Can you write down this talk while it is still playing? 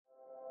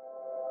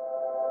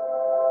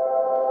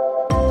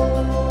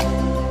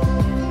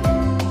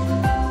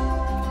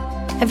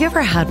Have you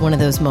ever had one of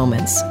those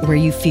moments where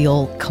you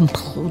feel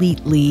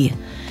completely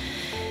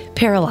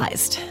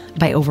paralyzed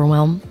by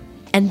overwhelm?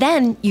 And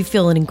then you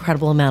feel an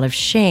incredible amount of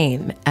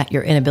shame at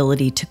your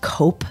inability to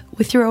cope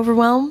with your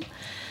overwhelm?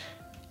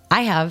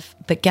 I have,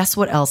 but guess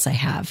what else I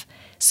have?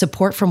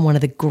 Support from one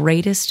of the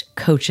greatest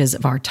coaches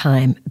of our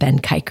time, Ben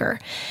Kiker.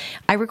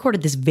 I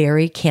recorded this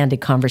very candid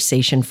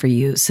conversation for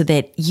you so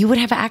that you would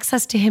have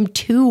access to him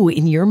too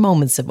in your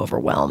moments of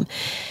overwhelm.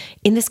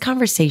 In this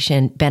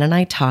conversation, Ben and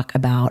I talk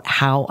about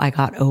how I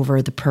got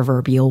over the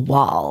proverbial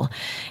wall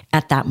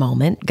at that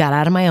moment, got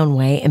out of my own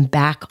way, and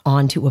back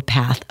onto a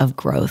path of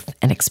growth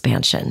and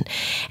expansion.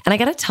 And I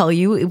got to tell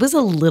you, it was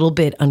a little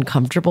bit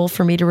uncomfortable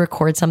for me to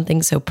record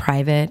something so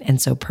private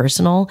and so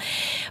personal,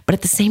 but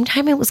at the same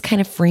time, it was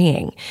kind of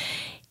freeing.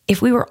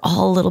 If we were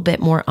all a little bit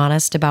more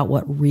honest about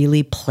what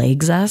really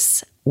plagues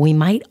us, we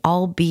might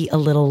all be a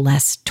little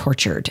less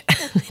tortured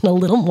and a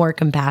little more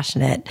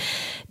compassionate,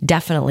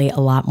 definitely a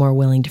lot more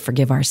willing to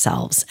forgive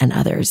ourselves and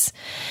others.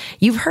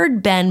 You've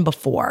heard Ben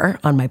before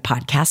on my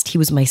podcast. He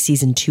was my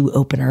season 2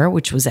 opener,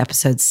 which was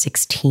episode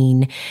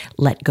 16,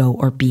 Let Go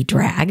or Be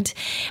Dragged.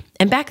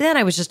 And back then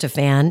I was just a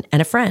fan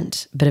and a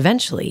friend, but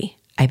eventually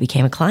I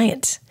became a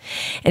client.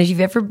 And if you've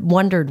ever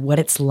wondered what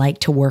it's like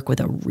to work with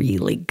a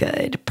really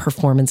good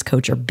performance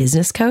coach or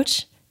business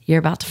coach, you're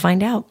about to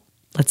find out.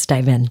 Let's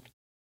dive in.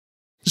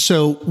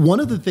 So one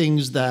of the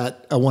things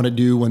that I want to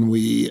do when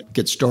we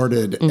get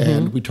started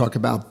and we talk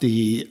about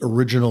the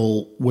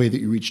original way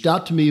that you reached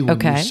out to me when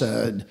you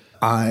said,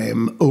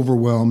 I'm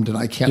overwheled and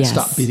I can't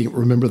stop beating it.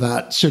 Remember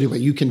that? So anyway,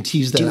 you can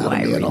tease that out of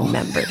me. Do I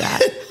remember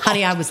that?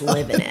 Honey, I was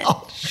living it.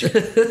 I'll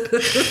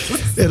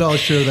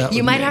share that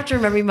You might have to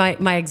remember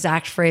my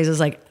exact phrase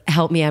is like,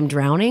 help me, I'm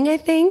drowning, I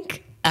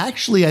think.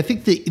 Actually, I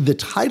think the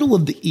title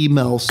of the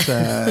email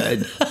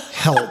said,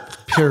 help,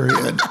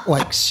 period.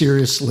 Like,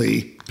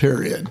 seriously,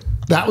 period.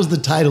 That was the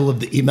title of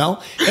the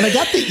email. And I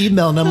got the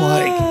email and I'm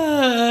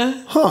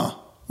like,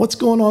 what's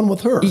going on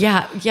with her?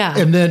 Yeah.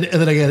 And then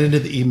I got into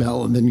the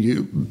email and then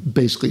you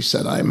basically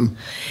said, I'm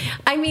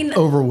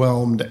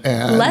overwhelmed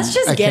and let's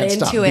just get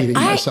into it.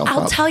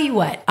 I'll up. tell you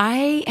what,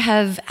 I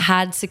have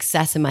had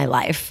success in my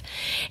life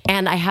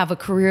and I have a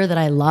career that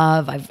I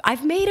love.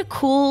 I've made a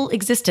cool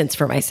existence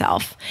for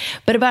myself.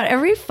 But about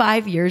every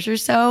 5 years or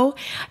so,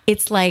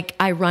 it's like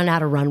I run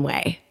out of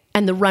runway.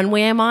 And the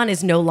runway I'm on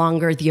is no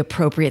longer the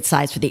appropriate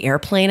size for the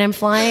airplane I'm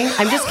flying.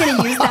 I'm just going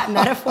to use that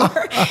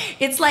metaphor.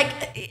 It's like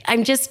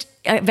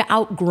I've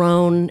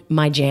outgrown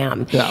my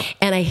jam. Yeah.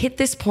 And I hit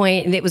this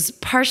point, and it was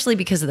partially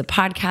because of the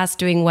podcast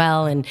doing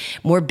well and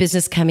more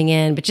business coming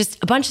in, but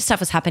just a bunch of stuff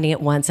was happening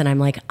at once. And I'm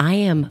like, I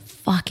am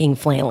fucking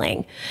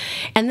flailing.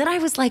 And then I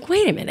was like,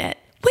 wait a minute.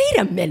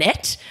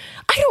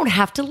 I don't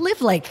have to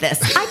live like this.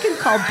 I can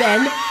call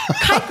Ben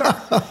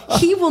Kiker.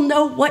 He will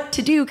know what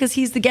to do because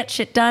he's the get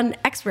shit done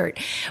expert.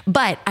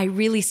 But I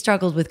really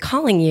struggled with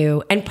calling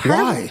you. And part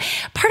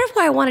of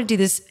why I want to do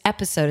this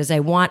episode is I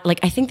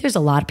think there's a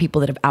lot of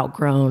people that have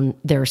outgrown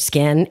their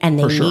skin and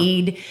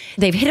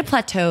they've hit a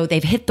plateau,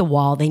 they've hit the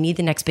wall, they need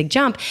the next big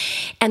jump.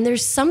 And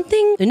there's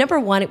something, number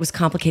one, it was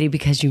complicated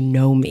because you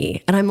know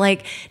me. And I'm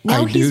like,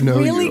 no, he's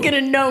really going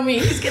to know me.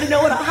 He's going to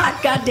know what a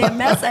hot goddamn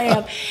mess I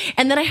am.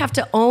 And then I have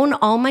to own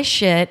all my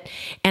shit,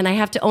 and I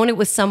have to own it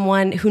with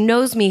someone who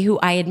knows me, who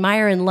I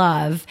admire and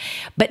love.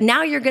 But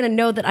now you're going to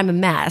know that I'm a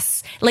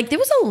mess. Like, there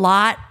was a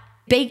lot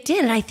baked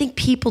in, and I think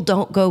people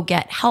don't go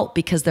get help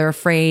because they're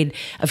afraid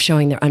of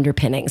showing their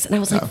underpinnings. And I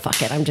was like,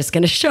 fuck it, I'm just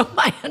going to show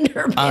my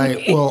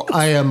underpinnings.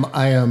 I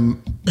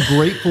am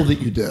grateful that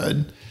you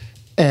did.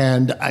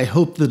 And I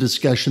hope the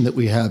discussion that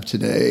we have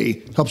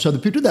today helps other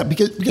people do that.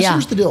 Because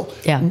here's the deal.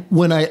 Yeah.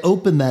 When I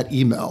opened that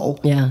email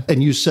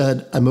and you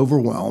said, I'm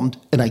overwhelmed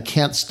and I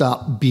can't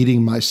stop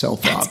beating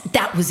myself up.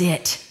 That was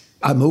it.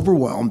 I'm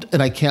overwhelmed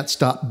and I can't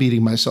stop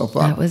beating myself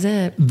up. That was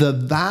it. The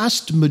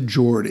vast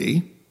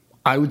majority,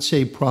 I would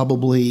say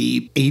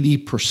probably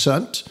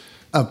 80%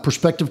 of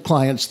prospective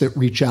clients that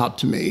reach out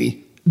to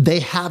me,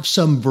 they have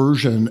some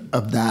version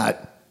of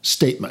that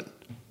statement.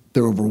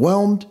 They're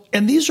overwhelmed.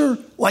 And these are,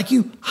 like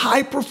you,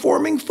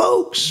 high-performing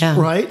folks,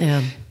 right?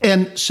 Yeah.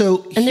 And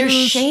there's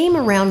shame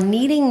around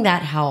needing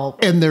that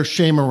help. And there's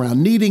shame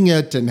around needing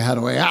it, and how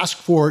do I ask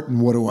for it,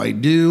 and what do I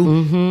do?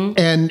 Mm-hmm.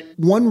 And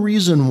one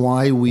reason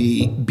why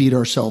we beat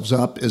ourselves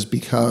up is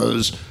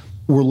because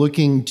we're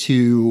looking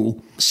to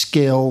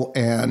scale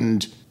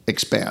and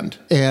expand.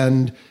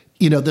 And,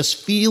 this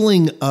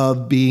feeling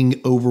of being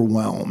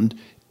overwhelmed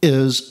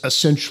is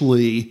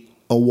essentially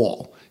a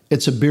wall.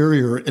 It's a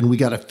barrier, and we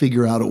got to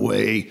figure out a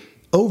way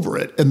over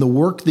it. And the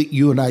work that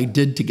you and I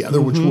did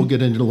together, which we'll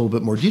get into a little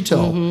bit more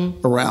detail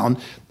around,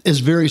 is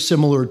very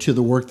similar to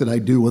the work that I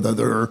do with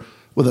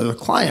other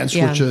clients,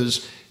 which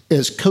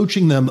is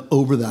coaching them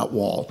over that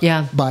wall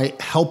by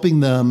helping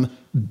them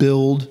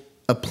build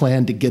a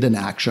plan to get in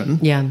action.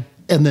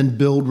 And then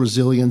build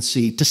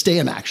resiliency to stay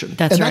in action.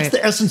 That's the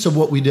essence of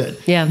what we did.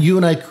 You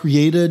and I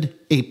created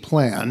a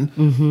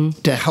plan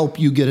to help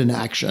you get in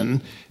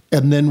action.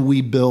 And then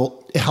we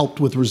helped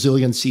with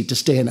resiliency to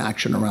stay in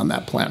action around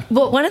that plan.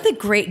 Well, one of the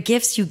great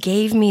gifts you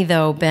gave me,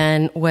 though,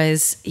 Ben,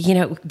 was,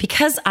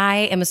 because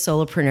I am a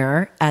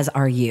solopreneur, as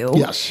are you.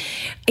 Yes.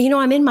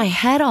 I'm in my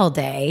head all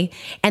day.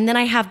 And then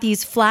I have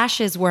these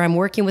flashes where I'm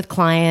working with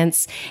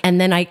clients. And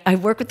then I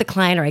work with the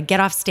client, or I get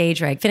off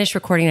stage, or I finish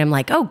recording. And I'm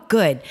like, oh,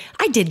 good.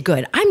 I did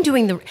good.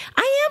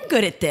 I am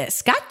good at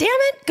this. God damn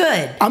it.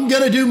 Good. I'm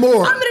going to do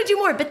more.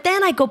 But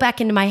then I go back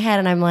into my head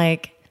and I'm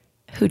like,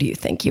 who do you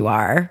think you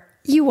are?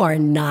 You are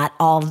not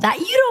all that.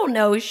 You don't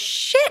know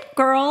shit,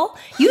 girl.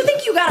 You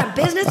think you got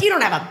a business? You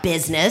don't have a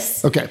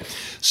business. Okay.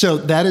 So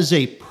that is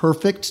a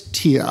perfect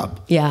tee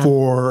up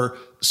for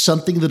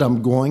something that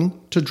I'm going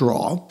to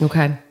draw.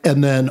 Okay.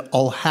 And then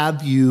I'll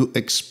have you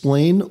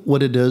explain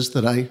what it is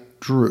that I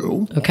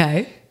drew.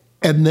 Okay.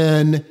 And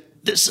then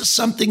this is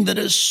something that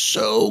is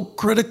so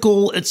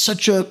critical. It's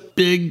such a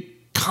big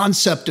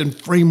concept and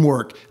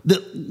framework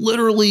that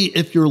literally,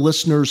 if your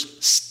listeners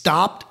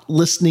stopped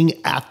listening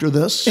after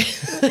this,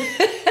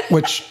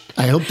 which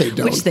I hope they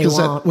don't. Which they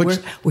won't.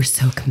 We're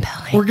so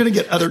compelling. We're going to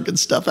get other good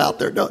stuff out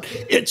there. No,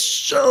 it's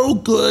so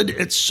good.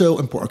 It's so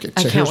important.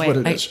 Okay, so here's what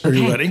it is. Are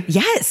you ready?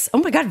 Yes. Oh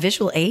my God,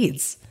 visual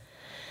aids.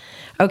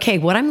 Okay,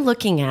 what I'm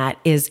looking at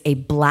is a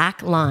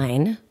black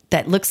line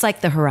that looks like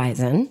the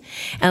horizon.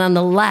 And on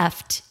the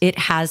left, it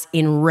has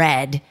in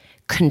red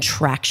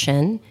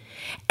contraction.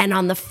 And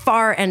on the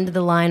far end of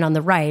the line on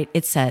the right,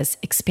 it says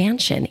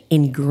expansion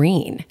in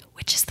green,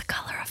 which is the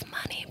color of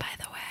money, by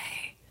the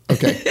way.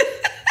 Okay.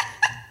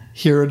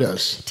 Here it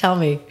is. Tell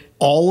me.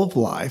 All of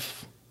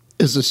life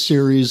is a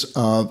series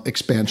of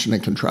expansion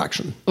and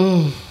contraction.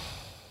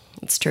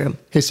 It's true.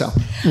 Hey, Sal.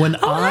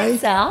 Hi,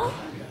 Sal.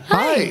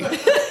 Hi.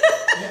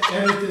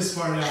 Edit this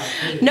part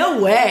out.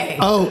 No way.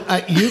 Oh,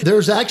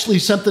 there's actually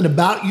something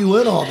about you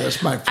in all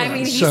this, my friend. I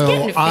mean, he's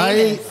getting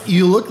famous.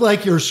 You look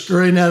like you're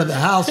scurrying out of the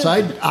house.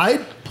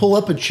 I'd pull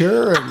up a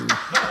chair and...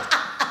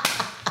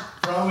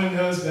 Probably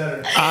knows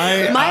better.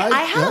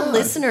 I had a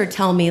listener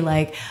tell me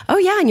like, oh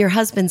yeah, and your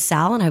husband's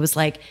Sal. And I was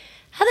like,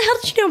 how the hell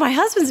did you know my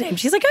husband's name?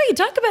 She's like, oh, you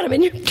talk about him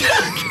in your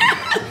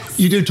podcast.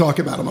 You do talk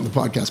about him on the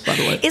podcast, by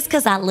the way. It's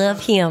because I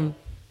love him.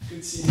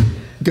 Good seeing you.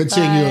 Good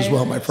seeing you as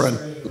well, my friend.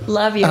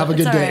 Love you. Have a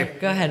good day. Right.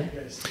 Go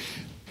ahead.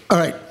 All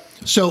right.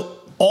 So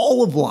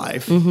all of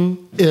life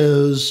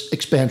is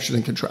expansion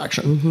and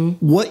contraction.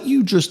 What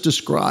you just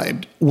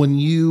described, when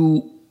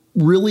you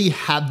really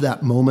have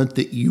that moment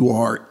that you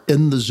are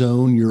in the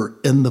zone, you're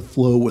in the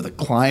flow with a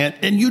client,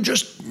 and you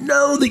just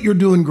know that you're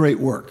doing great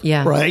work,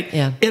 right?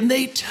 Yeah. And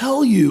they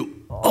tell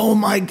you, oh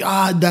my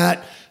God,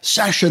 that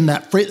session,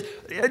 that phrase,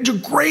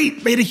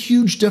 great, made a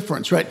huge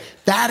difference, right?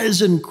 That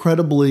is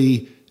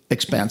incredibly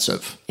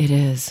expansive. It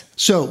is.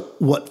 So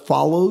what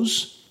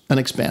follows an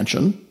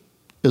expansion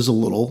is a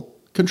little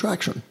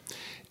contraction.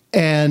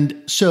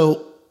 And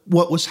so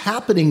what was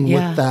happening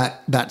with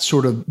that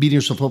sort of beating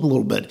yourself up a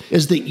little bit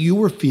is that you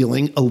were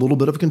feeling a little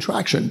bit of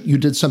contraction. You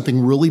did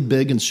something really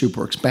big and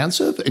super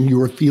expansive, and you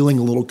were feeling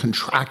a little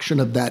contraction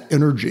of that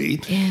energy.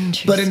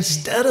 But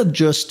instead of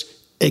just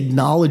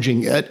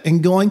acknowledging it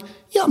and going,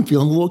 yeah, I'm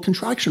feeling a little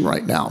contraction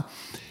right now,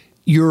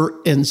 your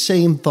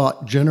insane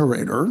thought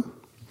generator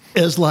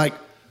is like,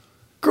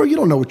 girl, you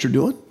don't know what you're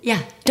doing.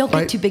 Yeah. Don't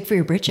get too big for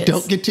your britches.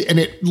 And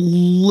it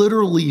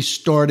literally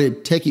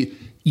started taking,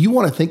 you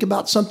want to think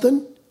about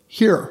something?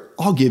 Here,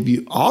 I'll give you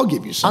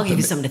something. I'll give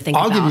you something to think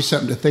about. I'll give you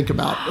something to think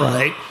about,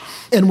 right?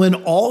 And when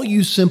all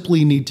you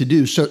simply need to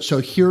do, so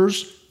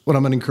here's what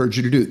I'm going to encourage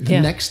you to do.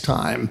 The next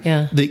time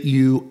that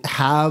you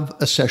have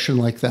a session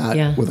like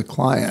that with a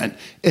client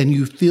and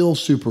you feel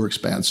super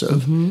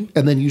expansive,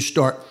 and then you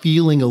start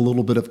feeling a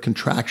little bit of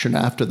contraction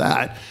after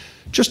that,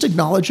 just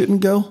acknowledge it and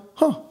go,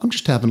 I'm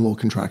just having a little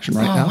contraction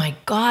right now. Oh my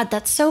God,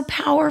 that's so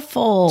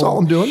powerful. That's all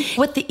I'm doing.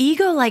 What the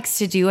ego likes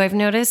to do, I've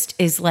noticed,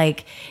 is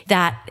like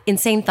that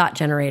insane thought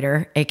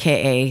generator,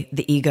 AKA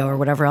the ego or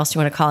whatever else you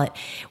want to call it.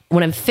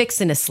 When I'm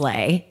fixing a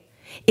sleigh,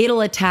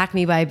 it'll attack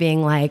me by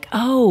being like,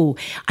 oh,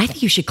 I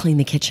think you should clean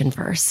the kitchen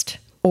first.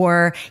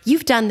 Or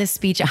you've done this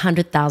speech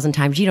 100,000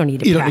 times. You don't need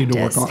to practice. You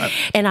don't need to work on it.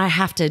 And I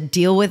have to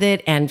deal with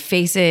it and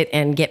face it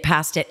and get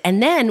past it.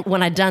 And then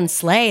when I'm done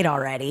slayed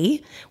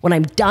already, when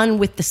I'm done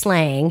with the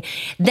slaying,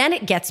 then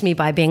it gets me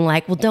by being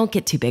like, well, don't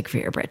get too big for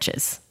your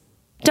britches.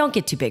 Don't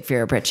get too big for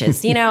your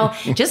britches. You know,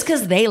 just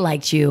because they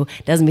liked you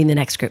doesn't mean the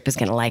next group is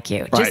going to like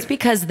you. Right. Just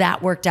because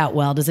that worked out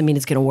well doesn't mean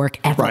it's going to work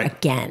ever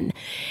again.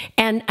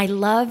 And I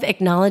love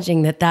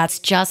acknowledging that that's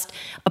just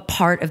a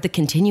part of the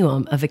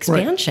continuum of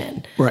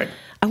expansion. Right.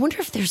 I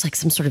wonder if there's like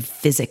some sort of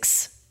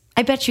physics.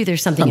 I bet you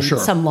there's something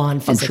some law in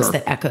physics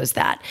that echoes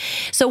that.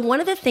 So one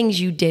of the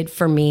things you did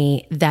for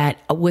me that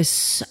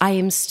I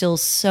am still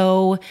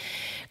so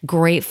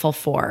grateful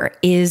for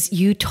is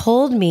you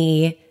told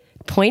me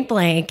point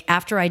blank,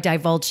 after I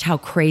divulged how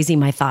crazy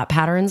my thought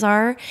patterns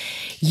are,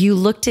 you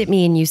looked at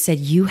me and you said,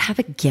 you have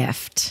a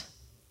gift.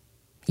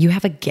 You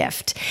have a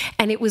gift.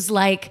 And it was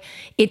like,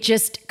 it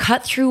just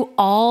cut through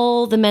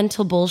all the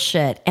mental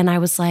bullshit. And I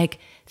was like,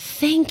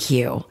 thank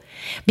you.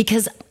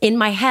 Because in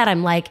my head,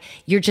 I'm like,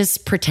 you're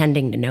just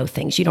pretending to know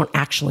things. You don't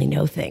actually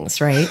know things,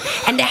 right?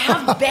 And to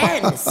have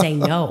Ben say,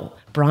 no,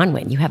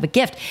 Bronwyn, you have a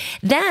gift.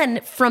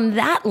 Then from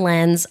that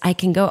lens, I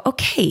can go,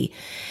 okay,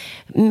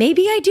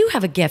 maybe I do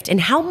have a gift.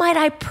 And how might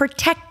I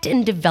protect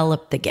and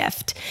develop the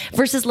gift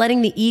versus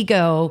letting the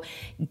ego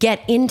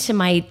get into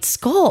my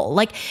skull?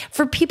 Like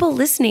for people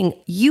listening,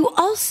 you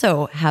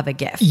also have a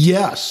gift.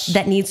 Yes.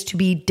 That needs to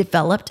be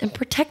developed and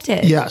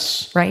protected.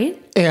 Yes. Right?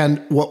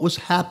 And what was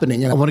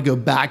happening, and I want to go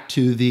back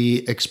to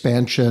the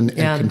expansion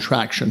and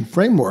contraction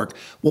framework.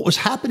 What was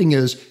happening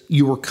is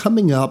you were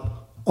coming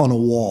up on a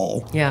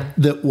wall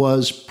that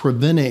was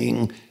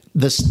preventing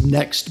this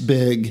next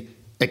big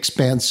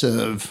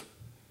expansive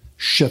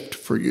shift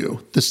for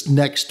you, this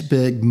next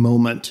big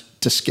moment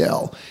to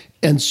scale.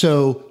 And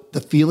so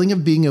the feeling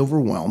of being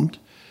overwhelmed,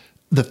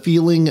 the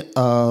feeling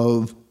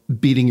of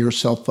beating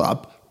yourself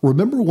up.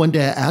 Remember one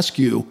day I asked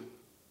you,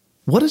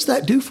 what does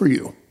that do for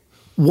you?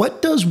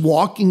 What does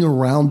walking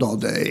around all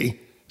day,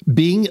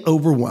 being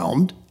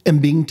overwhelmed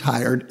and being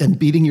tired and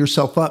beating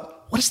yourself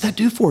up, what does that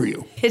do for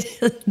you?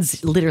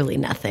 It's literally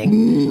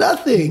nothing.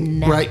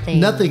 Nothing, right?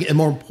 Nothing. And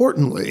more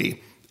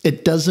importantly,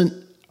 it doesn't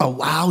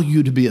allow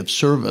you to be of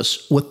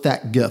service with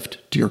that gift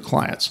to your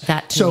clients.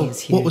 That to me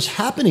is huge. What was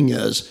happening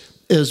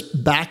is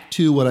back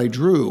to what I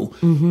drew,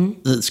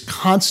 this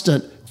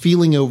constant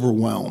feeling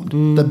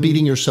overwhelmed, the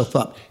beating yourself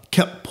up,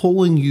 kept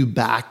pulling you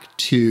back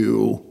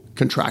to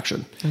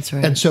contraction. That's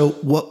right. And so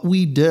what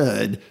we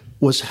did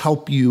was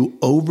help you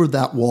over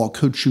that wall,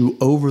 coach you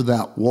over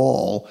that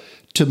wall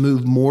to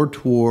move more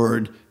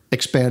toward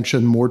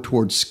expansion, more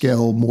toward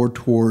scale, more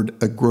toward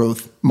a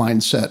growth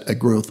mindset, a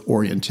growth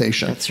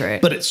orientation. That's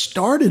right. But it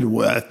started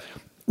with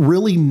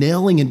really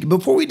nailing it.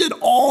 Before we did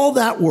all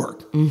that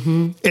work,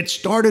 it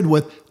started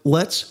with,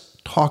 let's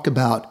talk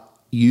about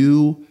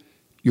you,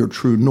 your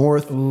true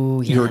north,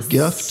 your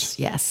gift.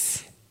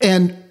 Yes.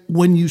 And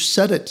when you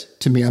said it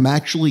to me, I'm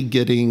actually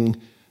getting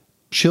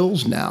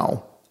chills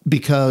now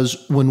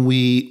because when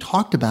we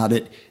talked about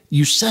it,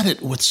 you said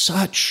it with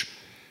such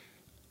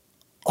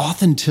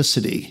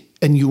authenticity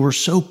and you were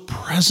so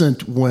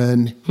present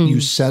when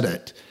you said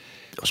it.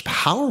 It was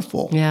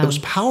powerful. Yeah. It was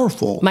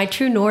powerful. My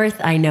true north,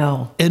 I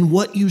know. And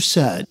what you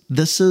said,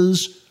 this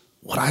is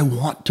what I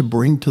want to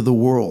bring to the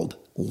world: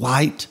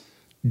 light,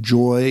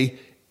 joy,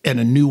 and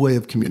a new way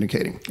of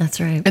communicating.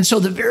 That's right. And so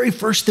the very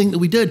first thing that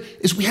we did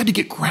is we had to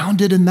get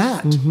grounded in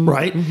that,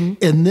 right?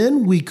 And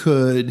then we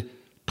could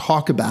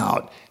talk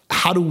about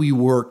how do we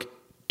work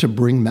to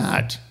bring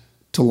that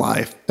to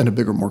life in a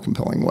bigger, more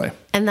compelling way.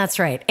 And that's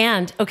right.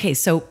 And okay,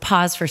 so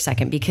pause for a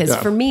second, because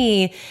for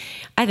me,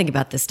 I think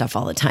about this stuff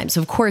all the time. So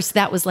of course,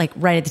 that was like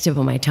right at the tip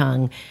of my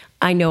tongue.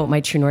 I know what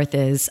my true north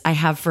is. I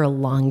have for a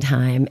long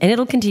time, and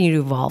it'll continue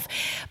to evolve.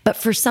 But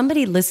for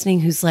somebody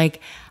listening who's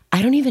like,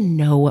 I don't even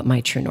know what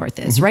my true north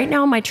is. Right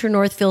now, my true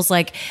north feels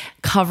like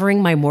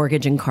covering my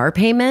mortgage and car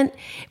payment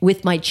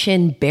with my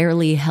chin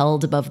barely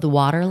held above the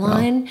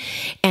waterline.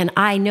 And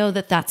I know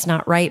that that's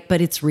not right,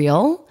 but it's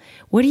real.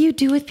 What do you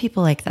do with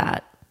people like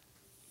that?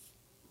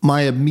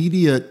 My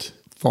immediate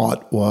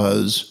thought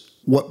was,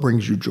 what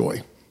brings you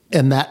joy?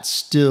 And that's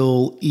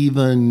still,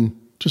 even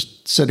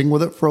just sitting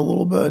with it for a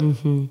little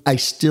bit, I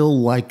still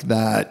like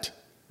that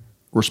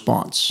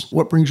response.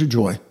 What brings you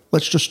joy?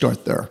 Let's just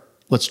start there.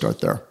 Let's start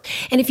there.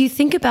 And if you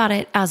think about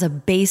it as a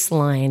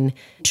baseline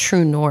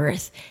true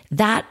north,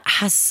 that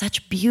has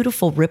such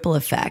beautiful ripple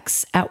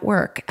effects at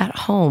work, at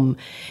home,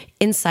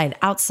 inside,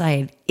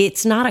 outside.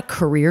 It's not a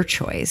career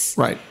choice.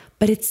 Right.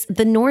 But it's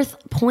the north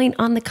point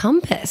on the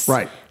compass.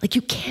 Right. Like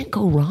you can't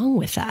go wrong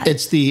with that.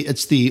 It's the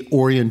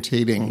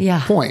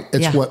orientating point.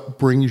 It's what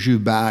brings you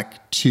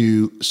back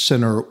to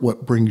center,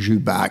 what brings you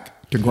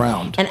back to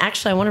ground. And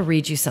actually, I want to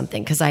read you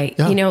something because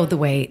you know the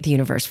way the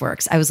universe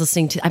works. I'm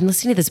listening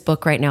to this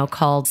book right now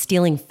called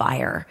Stealing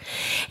Fire.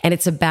 And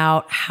it's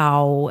about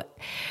how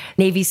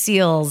Navy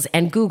SEALs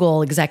and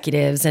Google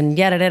executives and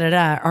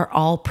are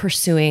all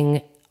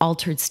pursuing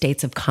altered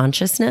states of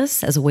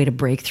consciousness as a way to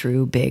break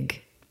through big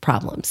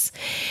problems.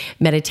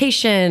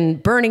 Meditation,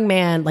 Burning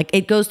Man, like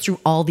it goes through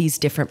all these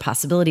different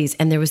possibilities.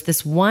 And there was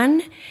this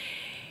one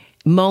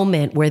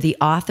moment where the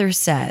author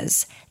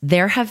says,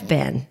 there have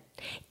been,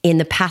 in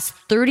the past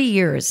 30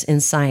 years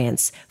in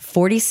science,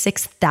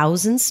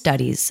 46,000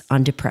 studies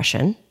on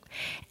depression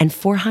and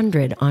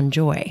 400 on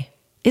joy.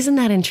 Isn't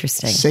that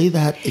interesting? Say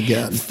that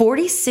again.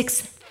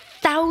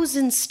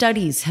 46,000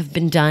 studies have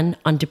been done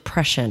on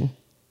depression,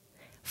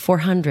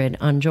 400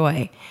 on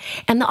joy.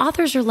 And the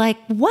authors are like,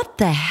 what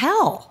the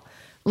hell?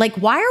 Like,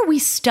 why are we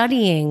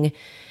studying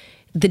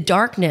the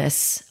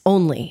darkness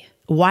only?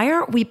 Why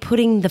aren't we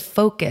putting the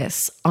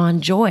focus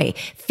on joy,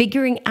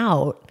 figuring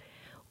out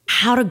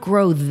how to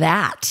grow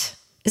that?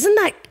 Isn't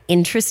that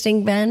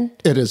interesting, Ben?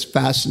 It is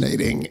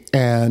fascinating.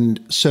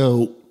 And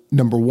so,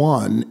 number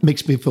one, it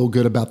makes me feel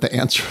good about the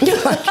answer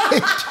that I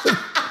gave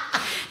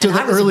to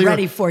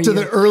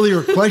the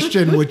earlier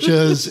question, which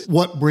is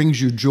what brings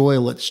you joy?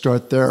 Let's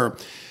start there.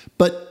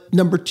 But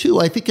number two,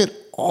 I think it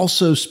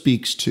also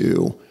speaks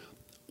to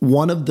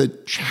one of the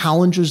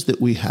challenges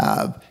that we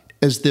have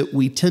is that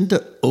we tend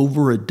to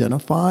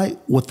over-identify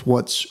with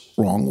what's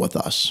wrong with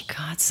us.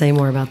 God, say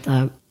more about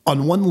that.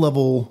 On one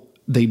level,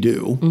 they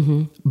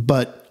do,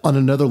 but on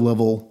another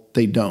level,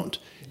 they don't.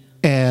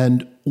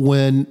 And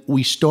when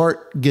we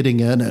start getting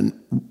in and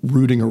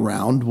rooting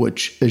around,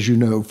 which, as you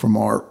know from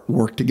our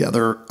work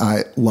together,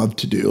 I love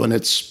to do, and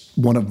it's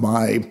one of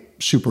my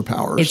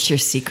superpowers. It's your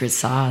secret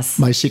sauce.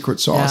 My secret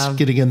sauce,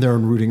 getting in there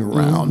and rooting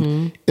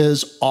around,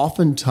 is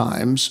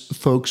oftentimes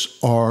folks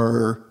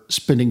are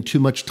spending too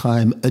much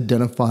time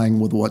identifying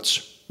with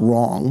what's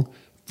wrong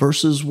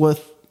versus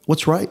with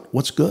what's right,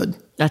 what's good.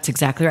 That's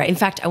exactly right. In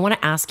fact, I want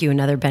to ask you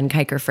another Ben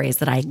Kiker phrase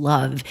that I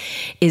love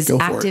is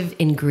active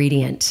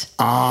ingredient.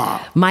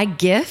 My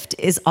gift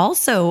is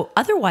also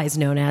otherwise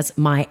known as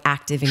my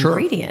active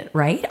ingredient,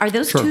 right? Are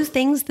those two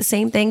things the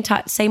same thing?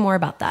 Say more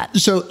about that.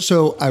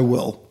 So I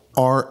will.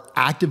 Our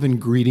active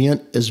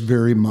ingredient is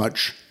very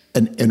much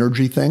an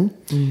energy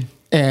thing.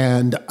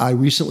 And I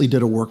recently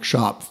did a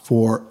workshop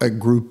for a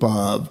group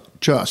of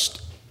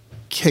just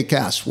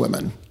kick-ass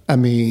women. I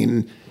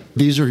mean,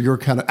 these are your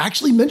kind of,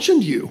 actually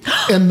mentioned you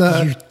in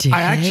the, You did?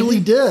 I actually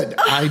did.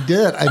 I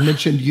did. I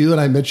mentioned you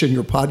and I mentioned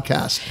your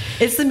podcast.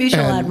 It's the Mutual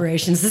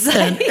Admiration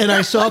Society. And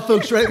I saw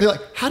folks right, they're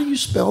like, how do you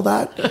spell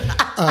that?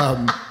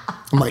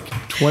 I'm like,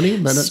 20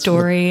 minutes.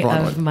 Story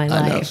of my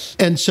life.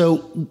 And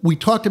so we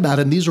talked about,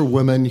 and these are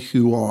women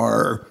who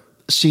are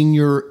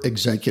senior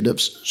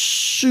executives,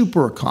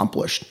 super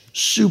accomplished.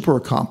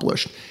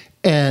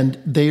 And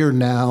they are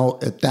now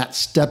at that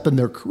step in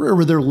their career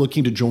where they're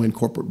looking to join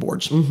corporate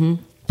boards.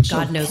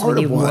 God knows we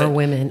need more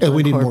women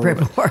on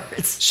corporate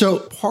boards. So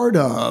part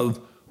of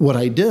what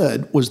I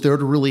did was there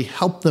to really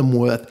help them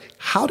with,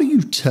 how do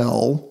you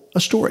tell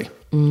a story,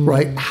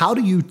 right? How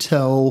do you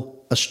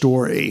tell a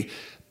story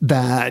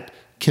that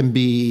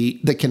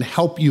can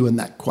help you in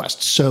that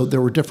quest? So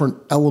there were different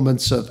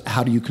elements of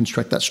how do you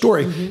construct that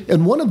story.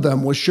 And one of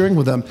them was sharing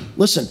with them,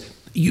 listen,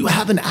 you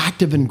have an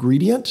active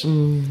ingredient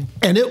and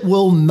it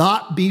will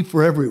not be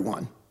for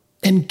everyone.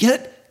 And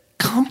get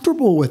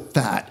comfortable with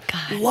that.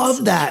 God,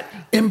 love that.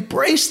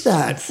 Embrace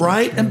that,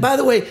 right? And by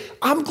the way,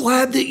 I'm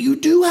glad that you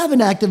do have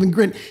an active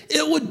ingredient.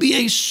 It would be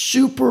a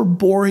super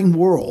boring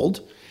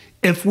world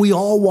if we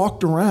all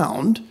walked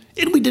around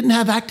and we didn't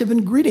have active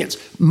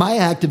ingredients. My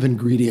active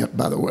ingredient,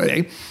 by the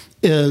way,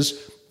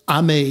 is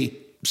I'm a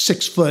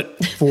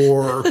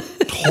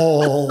 6'4"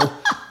 tall,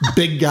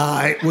 big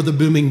guy with a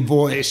booming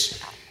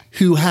voice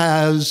who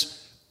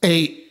has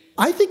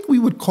I think we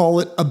would call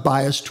it a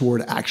bias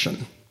toward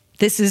action.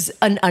 This is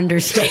an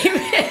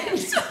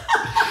understatement.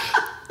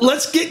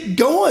 Let's get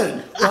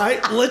going,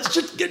 right? Let's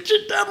just get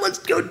shit done. Let's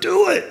go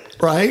do it,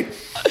 right?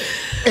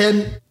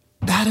 And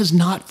that is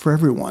not for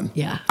everyone.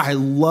 Yeah. I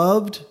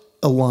loved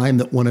a line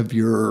that one of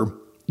your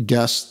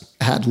guests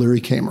had,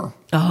 Larry Kamer.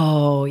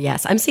 Oh,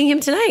 yes. I'm seeing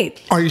him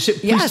tonight. Are you?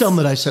 Please tell him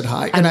that I said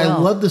hi. And I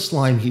love this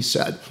line he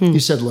said. He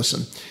said,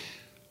 listen,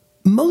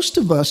 most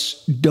of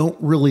us don't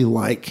really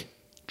like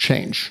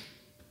change.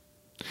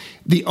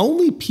 The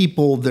only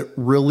people that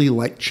really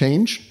like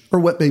change are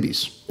wet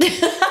babies.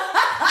 That's right.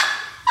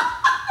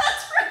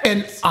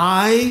 And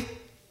I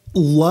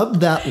love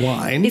that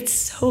line. It's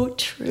so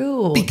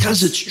true.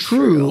 Because it's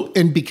true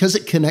and because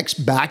it connects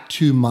back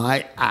to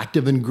my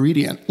active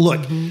ingredient.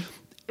 Look,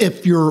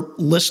 if you're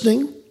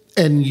listening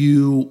and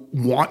you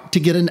want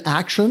to get in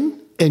action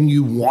and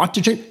you want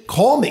to change,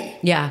 call me.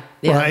 Yeah.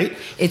 Right?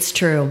 It's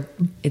true.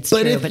 It's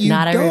true, but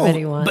not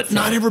everybody wants But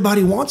not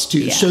everybody wants to.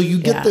 Yeah, so you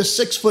get this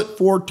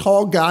 6'4"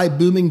 tall guy,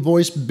 booming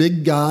voice,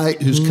 big guy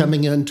who's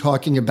coming in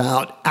talking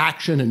about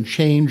action and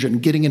change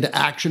and getting into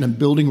action and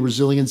building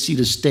resiliency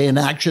to stay in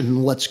action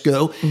and let's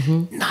go.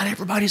 Not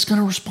everybody's going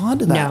to respond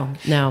to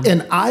that. No.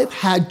 And I've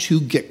had to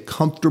get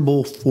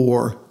comfortable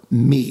for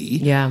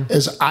me,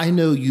 as I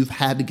know you've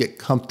had to get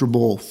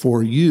comfortable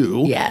for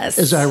you. Yes.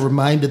 As I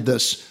reminded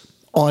this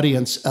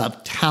audience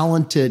of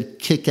talented,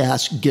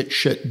 kick-ass,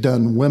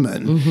 get-shit-done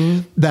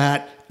women,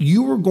 that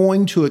you are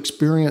going to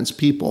experience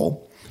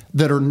people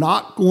that are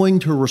not going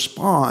to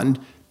respond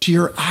to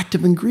your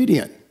active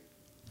ingredient.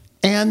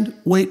 And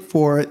wait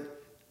for it,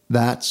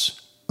 that's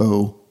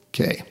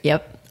okay.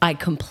 Yep. I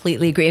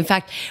completely agree. In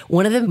fact,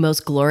 one of the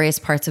most glorious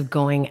parts of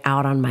going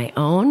out on my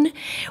own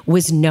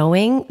was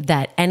knowing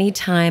that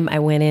anytime I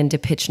went in to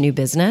pitch new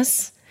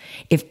business,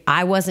 if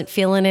I wasn't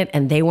feeling it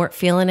and they weren't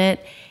feeling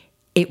it,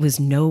 it was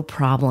no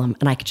problem.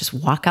 And I could just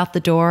walk out the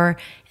door.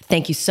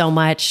 Thank you so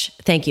much.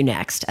 Thank you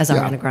next, as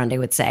Ariana Grande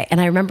would say.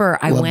 And I remember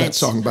I Love went. that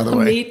song, by the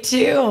way. Me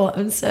too.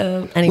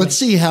 Anyway. Let's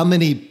see how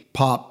many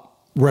pop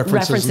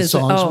references and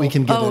songs we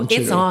can get into.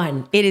 It's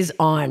on. It is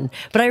on.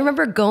 But I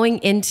remember going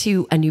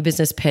into a new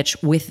business pitch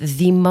with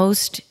the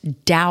most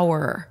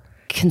dour,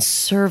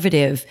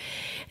 conservative,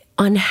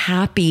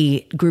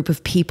 unhappy group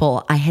of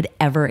people I had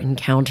ever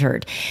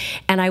encountered.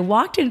 And I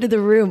walked into the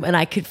room and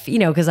I could,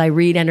 because I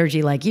read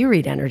energy like you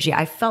read energy,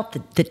 I felt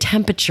that the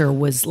temperature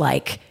was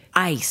like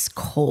ice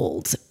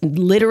cold,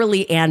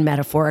 literally and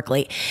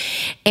metaphorically.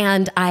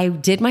 And I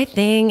did my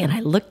thing and I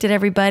looked at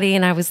everybody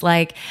and I was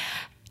like,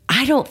 I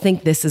I don't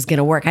think this is going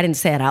to work. I didn't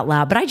say it out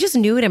loud, but I just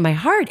knew it in my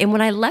heart. And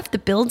when I left the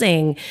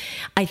building,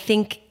 I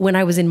think when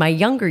I was in my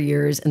younger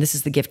years, and this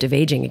is the gift of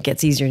aging, it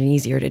gets easier and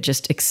easier to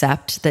just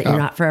accept that you're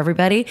not for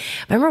everybody.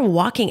 But I remember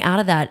walking out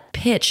of that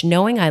pitch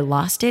knowing I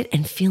lost it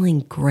and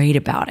feeling great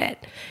about it.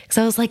 Because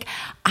I was like,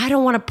 I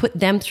don't want to put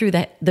them through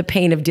the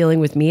pain of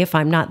dealing with me if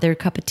I'm not their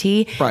cup of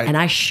tea. Right. And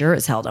I sure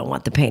as hell don't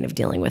want the pain of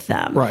dealing with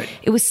them. Right.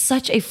 It was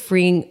such a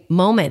freeing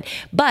moment.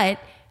 But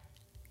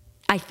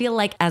I feel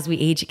like as we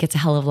age, it gets a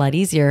hell of a lot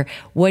easier.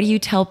 What do you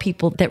tell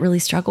people that really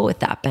struggle with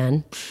that,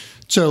 Ben?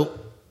 So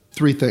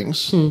 3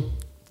 things,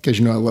 because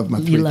you know I love my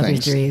 3 You love your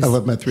things. threes. I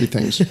love my 3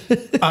 things.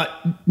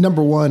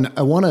 Number one,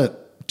 I want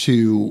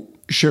to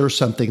share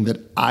something that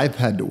I've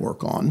had to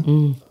work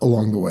on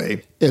along the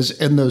way, is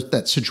in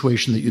that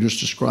situation that you just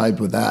described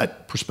with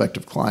that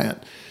prospective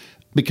client.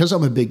 Because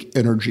I'm a big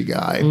energy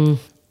guy,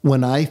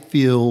 when I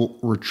feel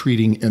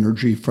retreating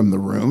energy from the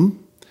room,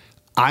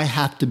 I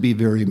have to be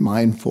very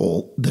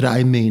mindful that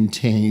I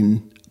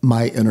maintain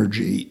my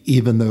energy,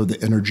 even though the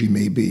energy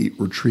may be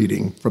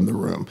retreating from the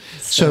room.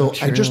 So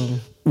I just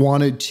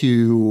wanted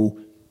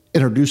to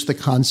introduce the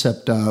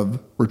concept of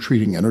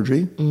retreating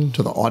energy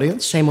to the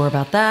audience. Say more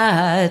about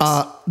that.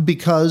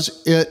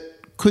 Because it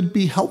could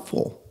be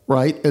helpful,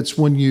 right? It's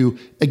when you,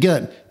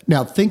 again,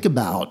 now think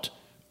about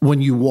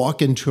when you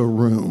walk into a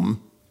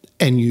room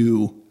and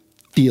you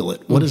feel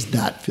it. What does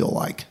that feel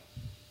like?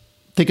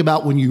 Think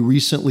about when you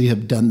recently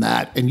have done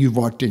that and you've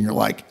walked in, you're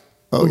like,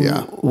 oh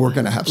yeah, we're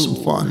going to have some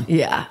fun.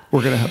 Yeah.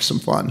 We're going to have some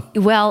fun.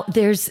 Well,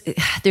 there's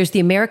the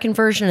American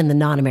version and the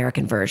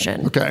non-American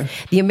version. Okay.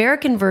 The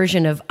American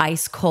version of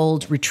ice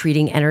cold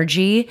retreating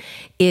energy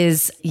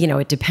is,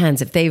 it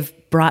depends. If they've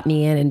brought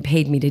me in and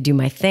paid me to do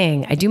my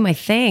thing, I do my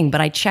thing, but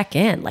I check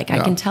in. Like I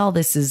can tell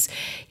this is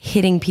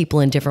hitting people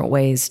in different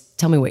ways.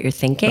 Tell me what you're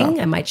thinking.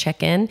 I might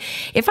check in.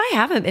 If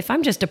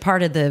I'm just a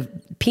part of the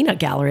peanut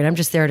gallery and I'm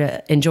just there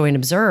to enjoy and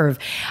observe,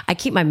 I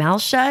keep my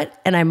mouth shut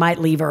and I might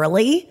leave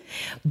early.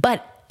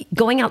 But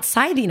going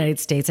outside the United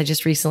States, I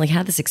just recently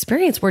had this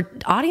experience where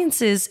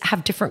audiences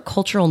have different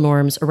cultural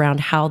norms around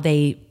how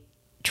they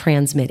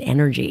transmit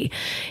energy.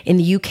 In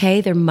the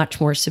UK, they're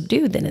much more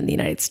subdued than in the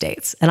United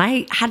States. And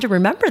I had to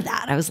remember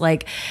that. I was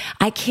like,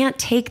 I can't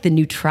take the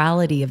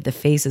neutrality of the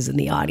faces in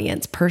the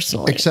audience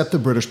personally. Except the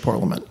British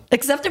Parliament.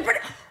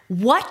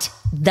 What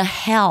the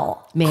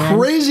hell, man?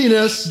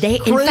 Craziness. In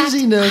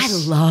Craziness. fact,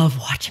 I love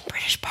watching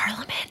British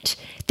Parliament.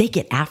 They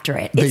get after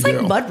it. It's They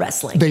like do. mud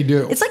wrestling. They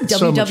do. It's like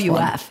So much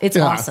WWF. fun. It's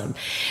Yeah. awesome.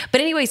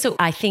 But anyway, so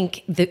I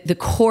think the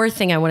core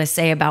thing I want to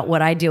say about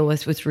what I deal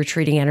with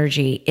retreating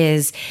energy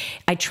is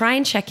I try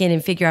and check in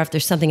and figure out if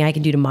there's something I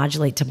can do to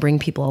modulate to bring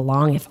people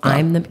along if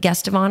I'm the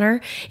guest of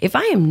honor. If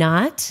I am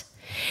not,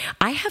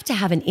 I have to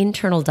have an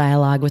internal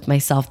dialogue with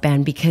myself,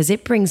 Ben, because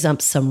it brings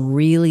up some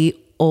really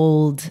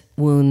old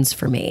wounds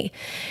for me.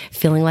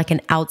 Feeling like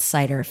an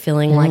outsider,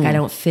 feeling like I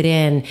don't fit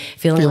in,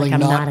 feeling like I'm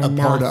not a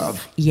enough. part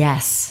of.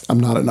 Yes. I'm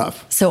not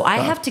enough. So I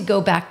have to go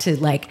back to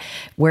like,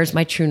 where's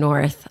my true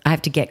north? I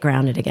have to get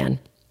grounded again.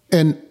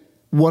 And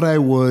what I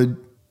would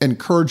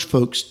encourage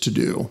folks to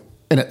do,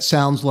 and it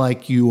sounds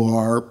like you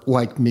are,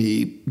 like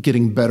me,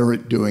 getting better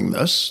at doing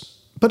this,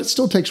 but it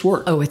still takes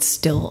work. Oh, it's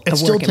still It a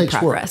still work in takes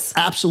progress.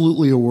 work.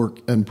 Absolutely a work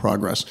in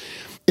progress.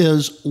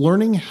 Is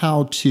learning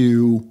how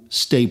to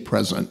stay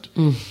present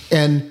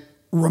and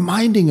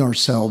reminding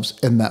ourselves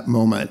in that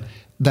moment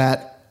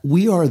that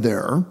we are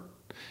there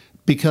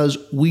because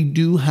we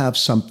do have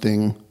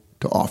something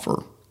to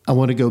offer. I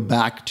want to go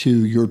back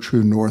to your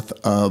true north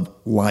of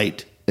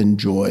light and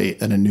joy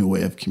and a new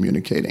way of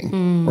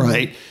communicating,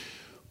 right?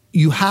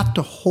 You have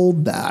to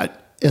hold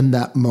that in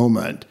that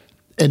moment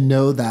and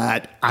know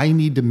that I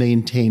need to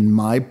maintain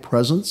my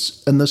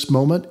presence in this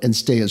moment and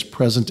stay as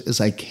present as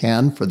I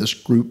can for this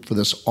group, for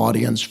this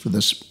audience, for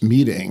this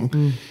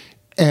meeting,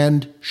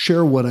 and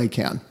share what I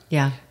can.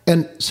 Yeah.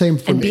 And same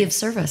for me. And be of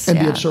service. And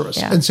be Yeah. of service.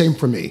 Yeah. And same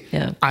for me.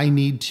 Yeah. I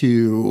need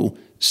to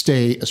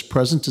stay as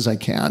present as I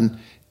can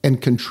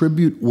and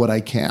contribute what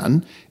I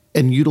can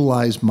and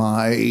utilize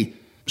my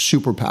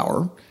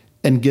superpower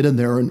and get in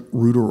there and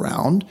root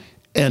around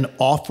and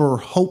offer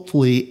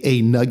hopefully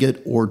a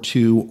nugget or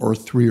 2 or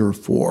 3 or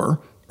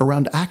 4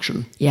 around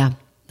action. Yeah,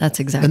 that's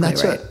exactly And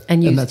that's right. it.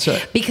 And that's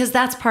it. Because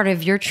that's part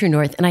of your true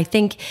north. And I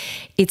think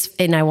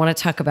and I want to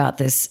talk about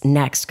this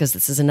next because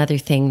this is another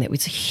thing that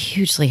was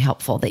hugely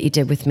helpful that you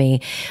did with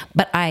me.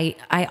 But I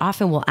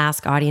often will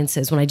ask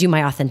audiences when I do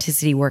my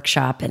authenticity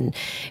workshop and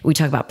we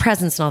talk about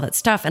presence and all that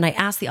stuff. And I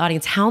ask the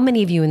audience, how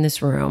many of you in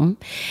this room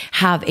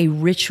have a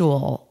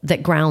ritual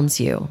that grounds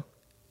you?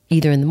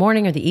 Either in the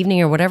morning or the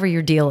evening or whatever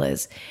your deal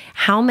is.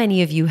 How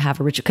many of you have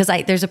a ritual?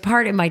 Because there's a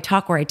part in my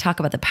talk where I talk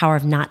about the power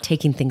of not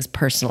taking things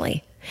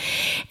personally.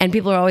 And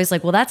people are always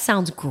like, well, that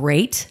sounds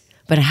great,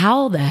 but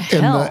how the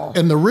hell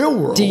In the real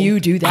world, do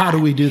you do that? How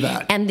do we do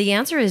that? And the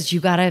answer is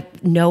you got to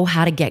know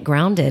how to get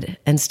grounded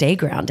and stay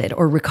grounded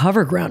or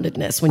recover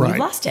groundedness when you've Right.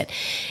 lost it.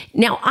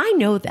 Now, I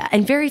know that.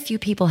 And very few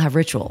people have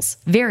rituals.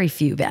 Very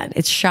few, Ben.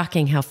 It's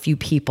shocking how few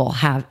people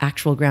have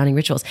actual grounding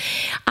rituals.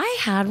 I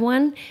had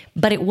one,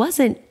 but it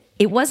wasn't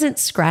it wasn't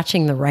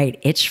scratching the right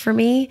itch for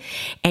me.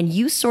 And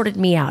you sorted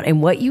me out.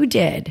 And what you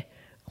did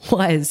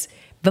was,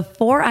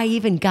 before I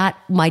even got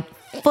my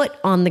foot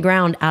on the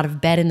ground out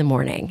of bed in the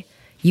morning,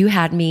 you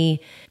had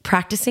me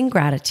practicing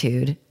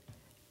gratitude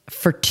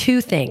for two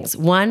things.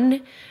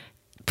 One,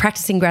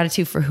 practicing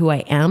gratitude for who I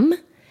am,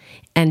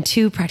 and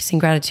two, practicing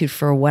gratitude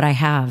for what I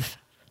have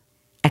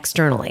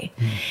externally.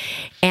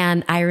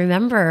 And I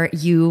remember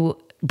you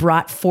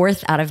brought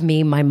forth out of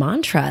me my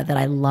mantra that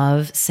I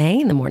love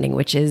saying in the morning,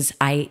 which is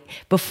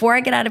before I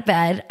get out of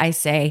bed, I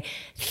say,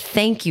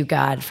 thank you,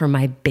 God, for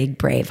my big,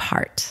 brave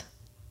heart.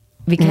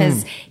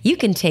 Because you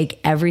can take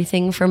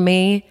everything from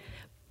me,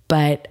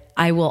 but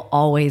I will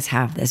always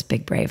have this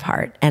big, brave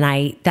heart.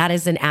 And that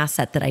is an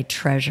asset that I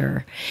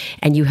treasure.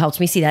 And you helped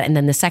me see that. And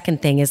then the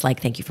second thing is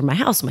like, thank you for my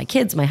house, my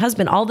kids, my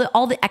husband, all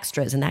the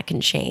extras, and that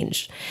can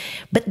change.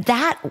 But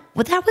that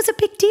was a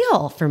big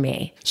deal for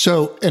me.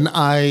 So, and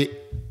I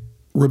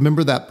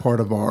remember that part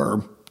of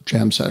our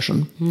jam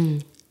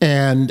session.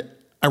 And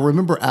I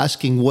remember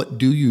asking, what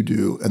do you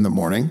do in the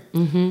morning?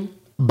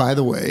 By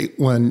the way,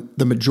 when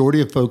the majority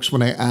of folks,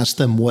 when I ask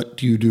them, what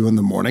do you do in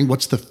the morning?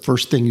 What's the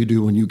first thing you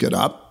do when you get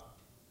up?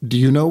 Do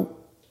you know?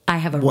 I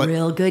have a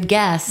real good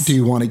guess. Do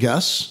you want to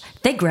guess?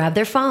 They grab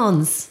their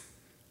phones.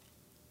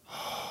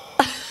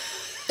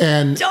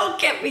 And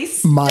don't get me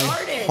started.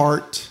 My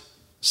heart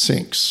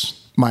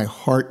sinks. My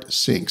heart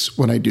sinks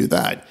when I do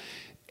that.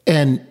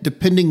 And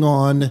depending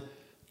on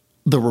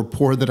the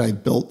rapport that I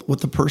built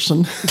with the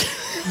person,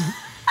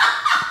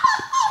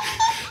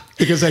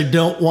 because I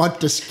don't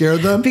want to scare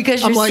them.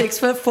 Because you're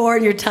 6'4"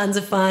 and you're tons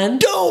of fun.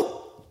 Don't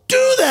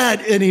do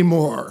that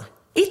anymore.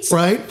 It's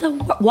right.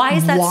 Why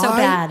is that so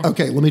bad?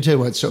 Okay, let me tell you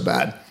why it's so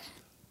bad.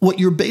 What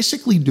you're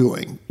basically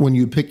doing when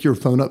you pick your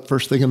phone up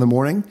first thing in the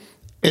morning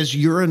is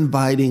you're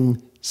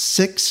inviting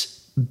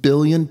 6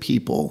 billion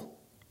people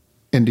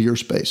into your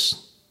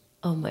space.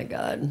 Oh my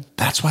God.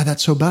 That's why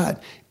that's so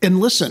bad. And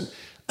listen,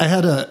 I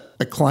had a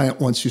client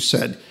once who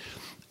said,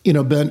 you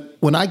know, Ben,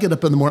 when I get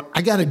up in the morning,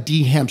 I got to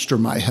de-hamster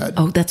my head.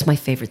 Oh, that's my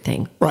favorite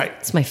thing. Right.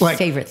 It's my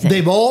favorite thing.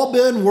 They've all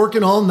been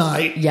working all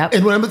night. Yep.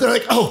 And when I'm there,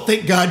 like, oh,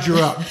 thank God you're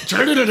up.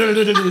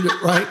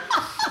 Right?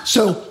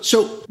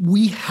 So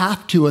we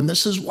have to, and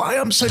this is why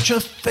I'm such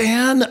a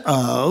fan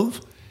of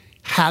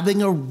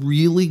having a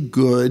really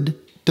good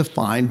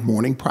defined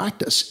morning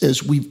practice,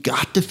 is we've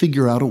got to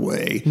figure out a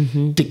way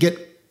to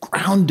get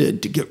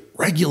grounded, to get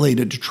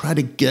regulated, to try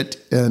to get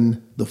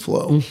in the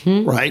flow,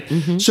 right?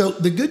 So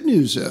the good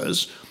news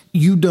is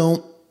you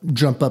don't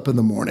jump up in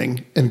the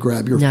morning and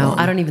grab your phone. No,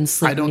 I don't even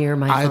sleep near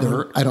my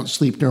phone. I don't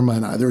sleep near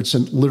mine either. It's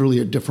in literally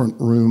a different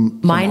room.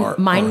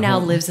 Mine now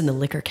lives in the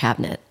liquor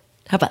cabinet.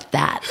 How about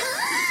that?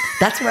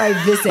 That's where I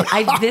visit.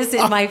 I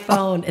visit my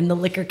phone in the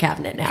liquor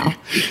cabinet now.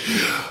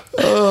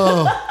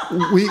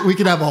 Oh, we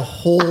could have a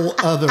whole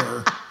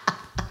other...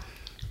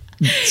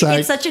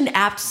 It's such an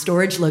apt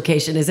storage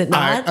location, is it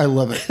not? I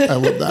love it. I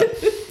love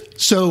that.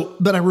 So,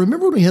 but I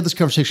remember when we had this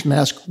conversation, I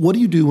asked, what do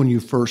you do when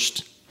you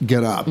first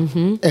get up?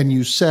 And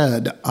you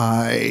said,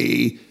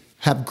 I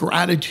have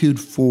gratitude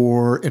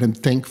for and am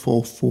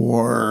thankful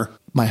for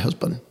my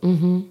husband,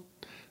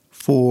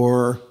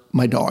 for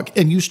my dog.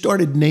 And you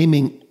started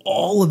naming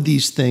all of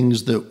these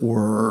things that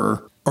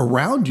were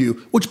around you,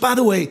 which, by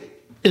the way,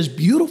 is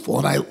beautiful.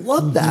 And I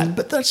love that.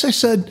 But that's, I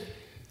said,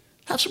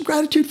 have some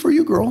gratitude for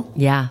you, girl.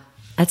 Yeah.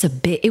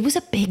 It was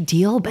a big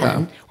deal,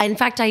 Ben. Yeah. In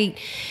fact, I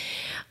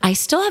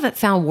still haven't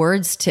found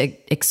words to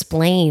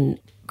explain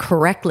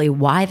correctly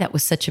why that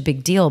was such a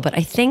big deal. But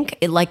I think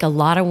like a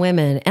lot of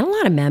women and a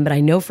lot of men, but I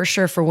know for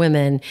sure for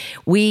women,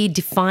 we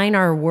define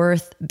our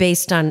worth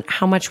based on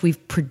how much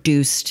we've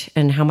produced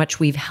and how much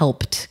we've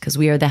helped, because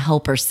we are the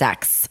helper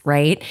sex,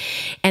 right?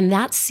 And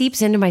that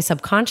seeps into my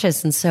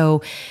subconscious. And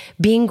so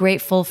being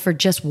grateful for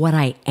just what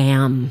I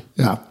am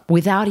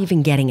without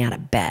even getting out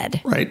of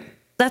bed. Right.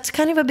 That's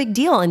kind of a big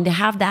deal. And to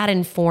have that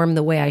inform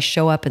the way I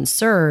show up and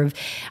serve,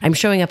 I'm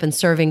showing up and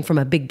serving from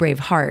a big, brave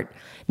heart,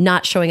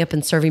 not showing up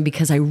and serving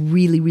because I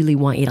really, really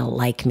want you to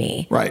like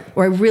me. Right.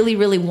 Or I really,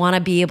 really want to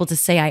be able to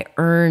say I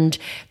earned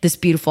this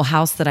beautiful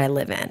house that I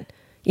live in.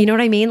 You know what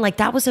I mean? Like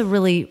that was a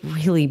really,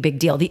 really big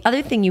deal. The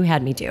other thing you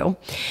had me do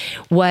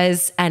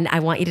was, and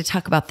I want you to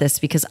talk about this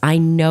because I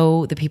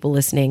know the people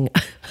listening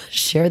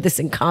share this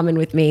in common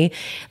with me,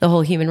 the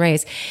whole human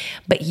race,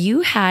 but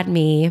you had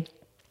me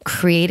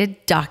create a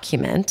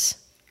document,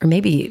 or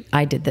maybe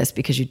I did this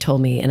because you told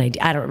me and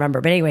I don't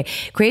remember, but anyway,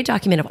 create a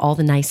document of all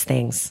the nice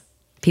things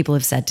people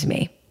have said to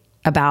me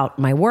about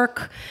my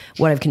work,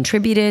 what I've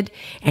contributed.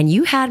 And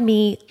you had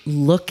me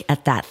look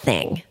at that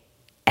thing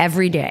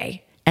every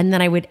day. And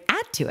then I would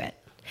add to it.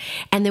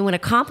 And then when a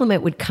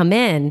compliment would come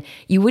in,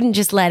 you wouldn't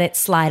just let it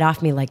slide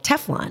off me like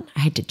Teflon. I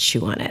had to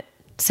chew on it.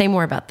 Say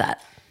more about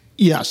that.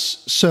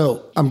 Yes.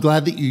 So I'm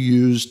glad that you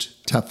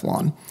used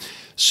Teflon.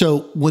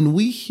 So when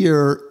we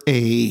hear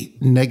a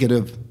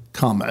negative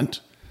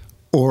comment,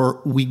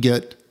 or we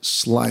get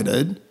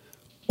slighted,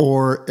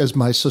 or as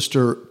my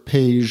sister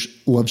Paige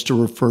loves to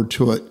refer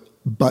to it,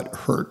 butt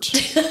hurt.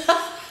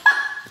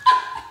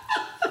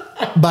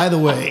 By the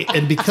way,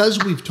 and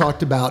because we've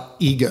talked about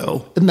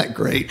ego, isn't that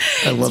great?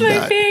 I love my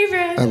that.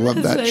 favorite. I love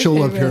It's that. my She'll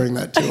love favorite. hearing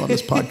that too on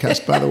this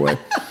podcast, by the way.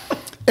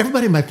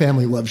 Everybody in my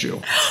family loves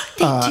you.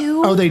 They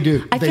do? Oh, they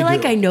do. I They feel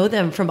like do. I know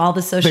them from all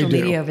the social They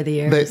do. media over the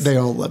years. They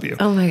all love you.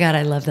 Oh my God,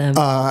 I love them.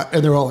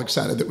 And they're all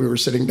excited that we were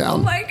sitting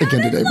down my God,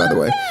 again I today, by the love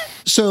way. that.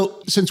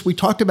 So, since we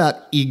talked about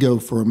ego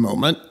for a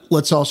moment,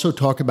 let's also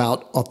talk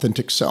about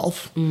authentic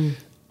self.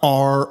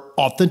 Our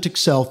authentic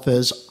self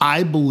is,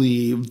 I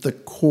believe, the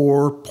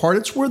core part.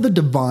 It's where the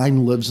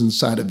divine lives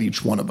inside of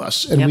each one of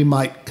us. And Yep. we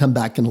might come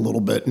back in a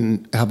little bit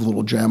and have a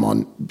little jam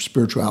on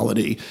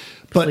spirituality.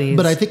 Please.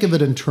 But I think of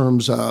it in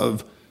terms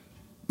of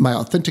my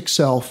authentic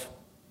self,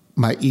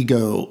 my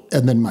ego,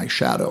 and then my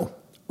shadow,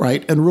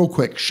 right? And real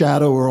quick,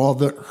 shadow are all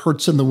the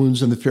hurts and the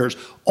wounds and the fears,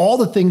 all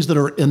the things that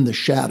are in the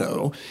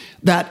shadow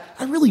that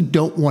I really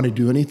don't want to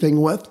do anything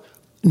with.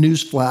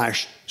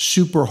 Newsflash,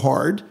 super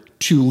hard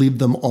to leave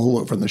them all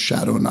over in the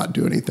shadow and not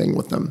do anything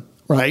with them,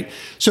 right?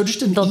 So just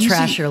They'll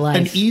trash your life.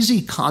 An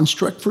easy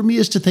construct for me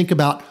is to think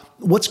about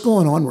what's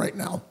going on right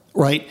now,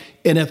 right?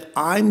 And if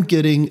I'm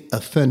getting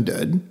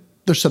offended,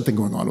 there's something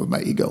going on with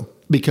my ego,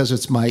 because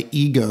it's my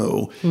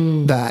ego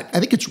that I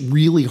think it's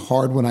really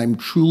hard when I'm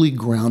truly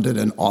grounded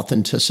in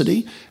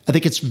authenticity. I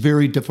think it's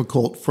very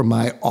difficult for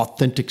my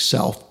authentic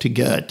self to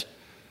get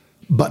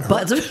butthurt.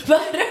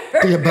 Butter.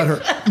 Yeah,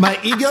 butthurt. My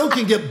ego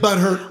can get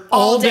butthurt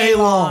all day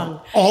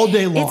long. All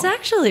day long. It's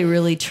actually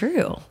really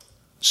true.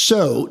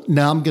 So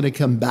now I'm going to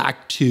come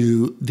back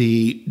to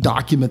the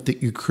document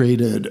that you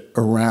created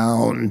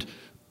around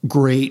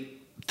great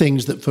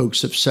things that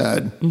folks have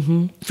said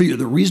for you.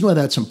 The reason why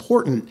that's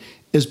important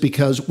is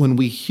because when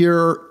we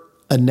hear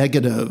a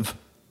negative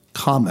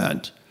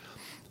comment,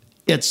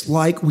 it's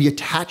like we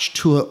attach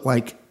to it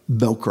like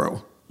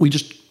Velcro. We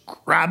just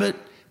grab it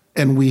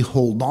and we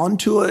hold on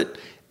to it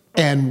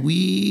and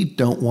we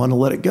don't want to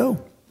let it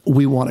go.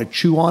 We want to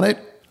chew on it.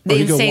 The Our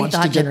ego insane wants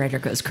thought to get- generator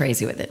goes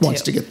crazy with it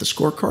wants too. to get the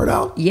scorecard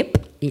out.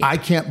 Yep. I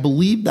can't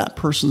believe that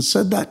person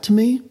said that to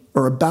me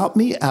or about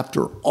me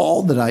after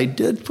all that I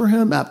did for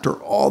him, after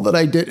all that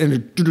I did. And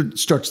it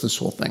starts this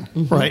whole thing,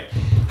 right?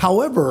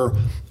 However,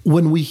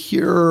 when we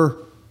hear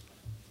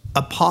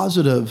a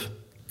positive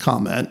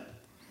comment,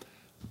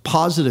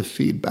 positive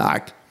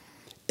feedback,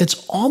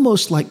 it's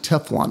almost like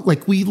Teflon.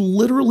 Like we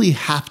literally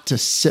have to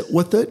sit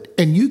with it.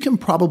 And you can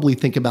probably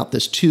think about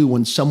this too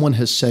when someone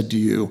has said to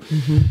you,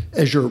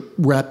 as you're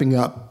wrapping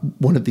up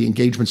one of the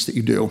engagements that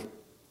you do,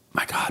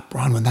 my God,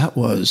 Bronwyn, that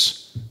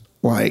was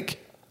like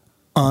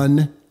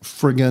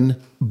unfriggin'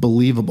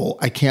 believable.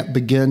 I can't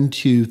begin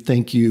to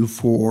thank you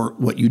for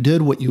what you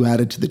did, what you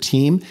added to the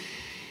team.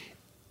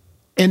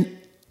 And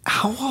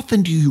how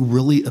often do you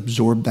really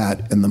absorb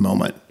that in the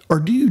moment? Or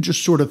do you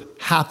just sort of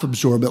half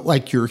absorb it,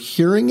 like you're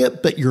hearing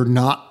it, but you're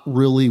not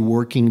really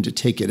working to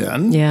take it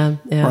in? Yeah.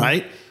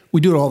 Right?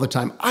 We do it all the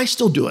time. I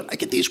still do it. I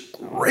get these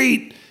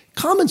great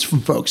comments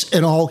from folks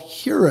and I'll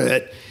hear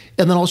it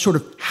and then I'll sort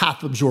of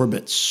half absorb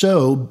it.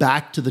 So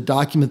back to the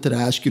document that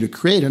I asked you to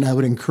create, and I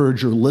would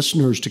encourage your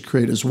listeners to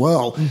create as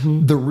well.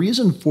 The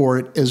reason for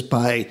it is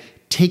by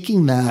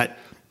taking that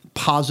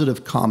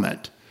positive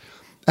comment.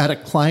 I had a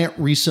client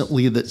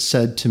recently that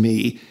said to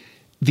me,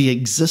 the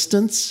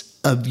existence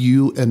of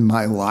you in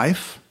my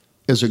life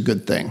is a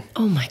good thing.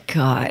 Oh my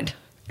God.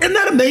 Isn't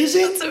that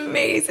amazing? It's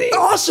amazing.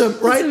 Awesome,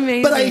 right?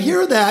 amazing. But I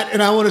hear that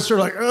and I want to sort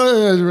of like,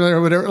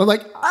 or whatever. I'm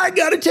like, I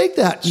got to take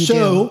that.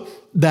 So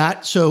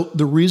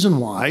the reason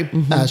why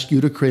I ask you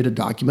to create a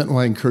document and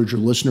why I encourage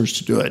your listeners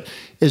to do it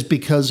is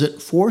because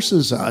it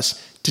forces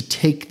us to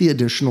take the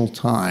additional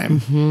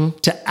time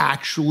to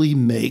actually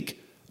make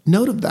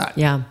note of that.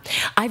 Yeah.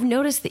 I've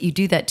noticed that you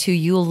do that too.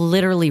 You'll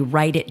literally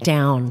write it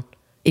down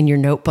in your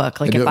notebook.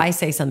 Like if I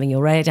say something,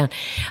 you'll write it down.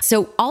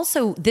 So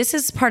also, this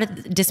is part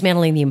of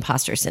dismantling the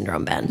imposter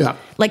syndrome, Ben. Yeah.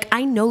 Like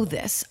I know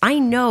this. I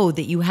know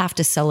that you have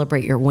to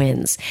celebrate your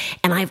wins.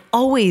 And I've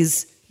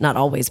always, not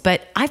always,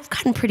 but I've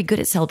gotten pretty good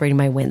at celebrating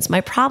my wins.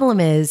 My problem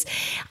is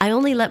I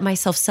only let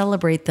myself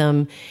celebrate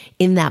them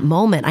in that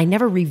moment. I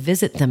never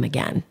revisit them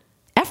again,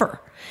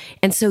 ever.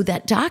 And so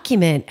that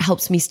document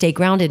helps me stay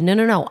grounded.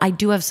 No. I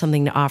do have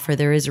something to offer.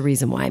 There is a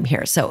reason why I'm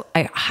here. So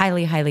I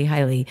highly, highly,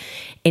 highly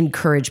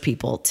encourage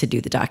people to do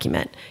the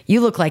document.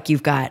 You look like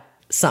you've got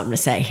something to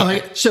say. All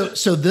right, so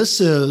this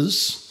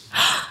is...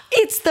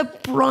 It's the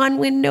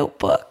Bronwyn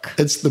notebook.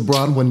 It's the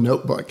Bronwyn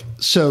notebook.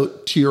 So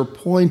to your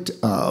point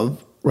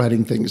of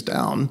writing things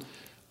down,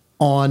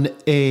 on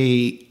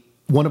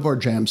one of our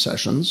jam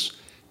sessions,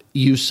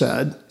 you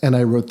said, and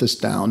I wrote this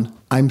down,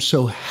 I'm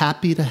so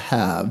happy to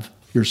have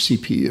your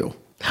CPU.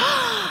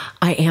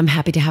 I am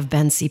happy to have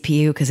Ben's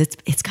CPU because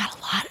it's got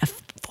a lot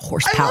of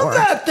horsepower. I love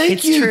that.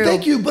 Thank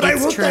you. But I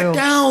wrote that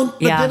down. But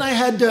then I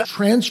had to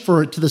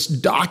transfer it to this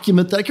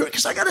document that I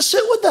because I got to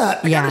sit with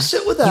that. I got to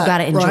sit with that. You got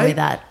to enjoy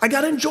that. I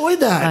got to enjoy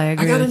that. I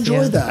agree got to with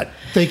enjoy you. that.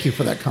 Thank you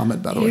for that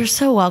comment, by the way. You're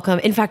so welcome.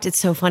 In fact, it's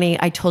so funny.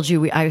 I told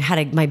you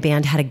my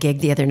band had a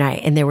gig the other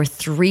night, and there were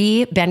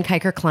 3 Ben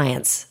Kiker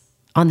clients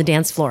on the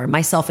dance floor,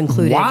 myself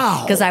included.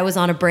 Wow. Because I was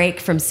on a break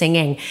from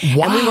singing.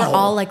 Wow. And we were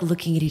all like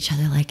looking at each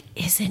other like,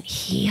 isn't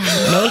he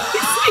amazing?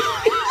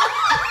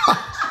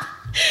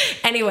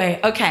 Anyway,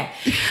 okay.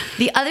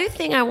 The other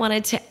thing I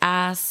wanted to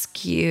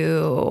ask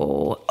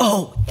you,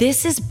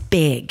 this is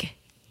big.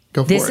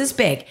 Go for This it. is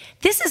big.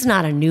 This is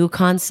not a new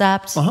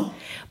concept,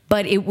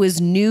 but it was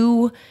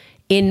new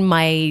in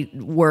my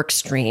work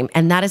stream,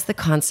 and that is the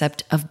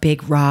concept of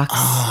big rocks.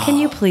 Can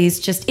you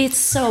please it's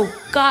so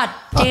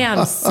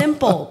goddamn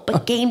simple,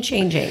 but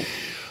game-changing.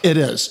 It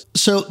is.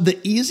 So the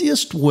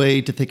easiest way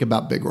to think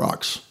about big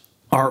rocks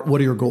are,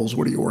 what are your goals?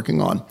 What are you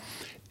working on?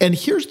 And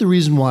here's the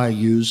reason why I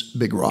use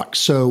big rocks.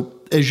 So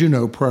as you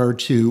know, prior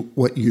to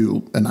what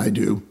you and I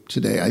do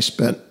today, I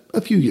spent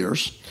a few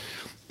years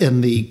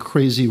in the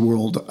crazy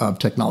world of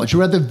technology.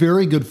 We had the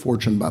very good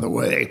fortune, by the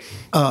way,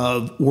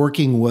 of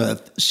working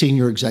with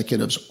senior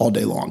executives all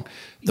day long.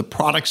 The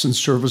products and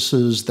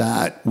services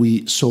that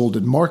we sold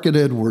and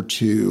marketed were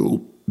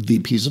to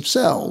VPs of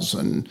sales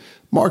and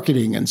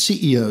marketing and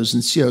CEOs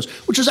and COs,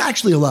 which is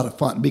actually a lot of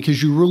fun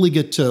because you really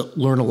get to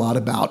learn a lot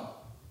about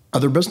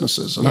other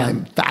businesses. And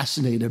I'm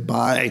fascinated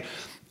by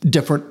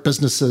different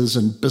businesses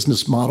and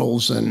business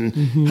models and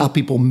how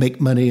people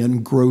make money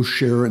and grow,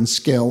 share, and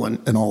scale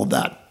and all of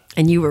that.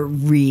 And you were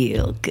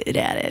real good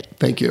at it.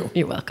 Thank you.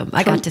 You're welcome.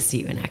 I got to see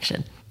you in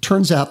action.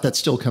 Turns out that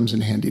still comes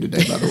in handy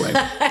today, by the way,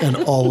 and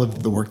all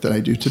of the work that I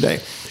do today.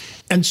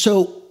 And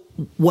so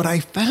what I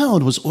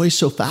found was always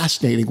so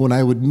fascinating when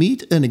I would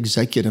meet an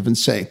executive and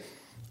say,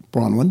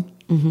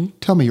 Bronwyn,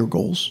 tell me your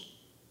goals.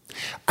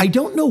 I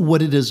don't know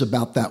what it is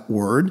about that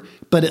word,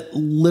 but it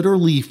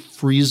literally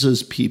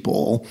freezes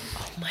people.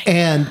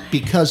 And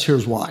because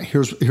here's why.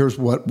 Here's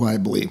why I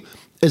believe.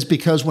 Is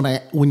because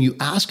when you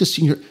ask a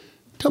senior,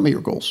 tell me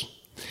your goals.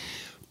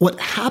 What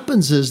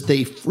happens is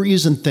they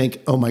freeze and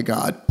think, oh my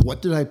God,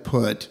 what did I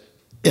put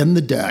in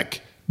the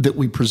deck that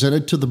we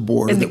presented to the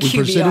board, that we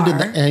presented in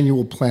the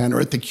annual plan or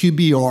at the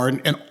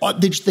QBR,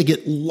 and they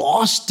get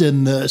lost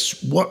in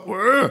this.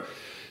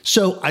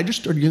 So I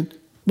just started,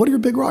 what are your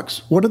big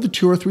rocks? What are the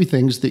 2 or 3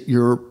 things that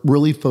you're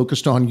really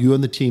focused on, you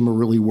and the team are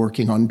really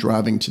working on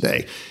driving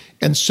today?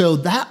 And so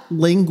that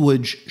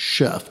language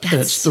shift, and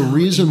it's the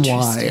reason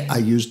why I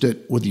used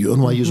it with you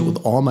and why I use it with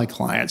all my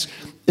clients,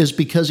 is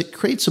because it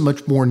creates a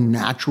much more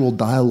natural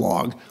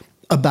dialogue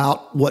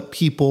about what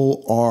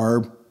people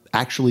are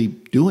actually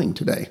doing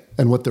today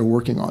and what they're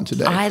working on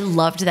today. I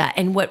loved that.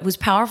 And what was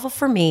powerful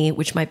for me,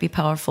 which might be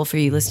powerful for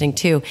you listening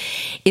too,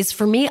 is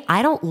for me,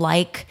 I don't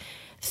like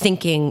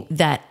thinking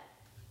that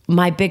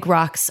my big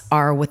rocks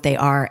are what they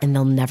are and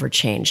they'll never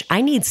change.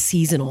 I need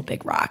seasonal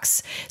big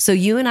rocks. So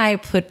you and I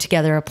put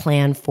together a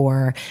plan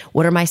for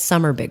what are my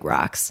summer big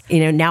rocks.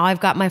 Now I've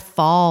got my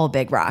fall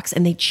big rocks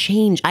and they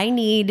change. I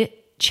need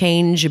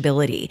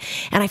changeability.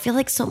 And I feel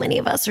like so many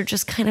of us are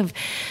just kind of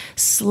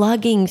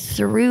slugging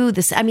through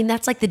this. I mean,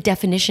 that's like the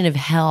definition of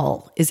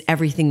hell, is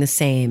everything the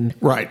same.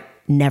 Right.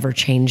 Never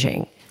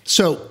changing.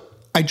 So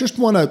I just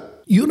want to,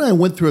 you and I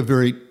went through a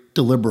very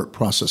deliberate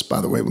process,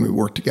 by the way, when we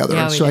worked together.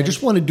 Yeah, I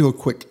just want to do a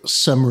quick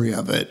summary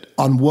of it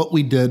on what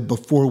we did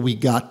before we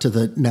got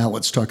to now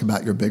let's talk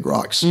about your big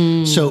rocks.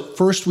 So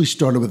first we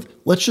started with,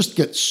 let's just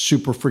get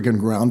super friggin'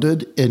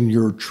 grounded in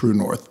your true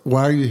north.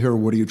 Why are you here?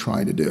 What are you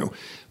trying to do?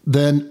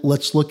 Then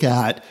let's look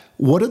at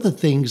what are the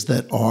things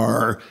that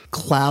are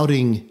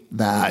clouding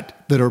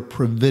that are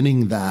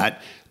preventing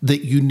that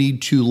you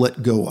need to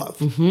let go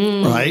of,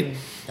 right?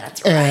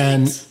 That's right.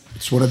 And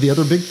it's one of the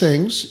other big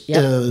things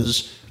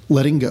is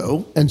letting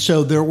go. And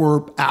so there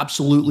were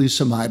absolutely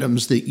some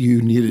items that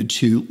you needed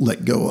to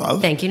let go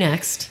of. Thank you,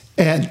 next.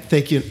 And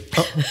thank you.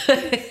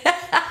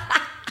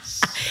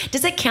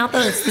 Does it count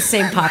that it's the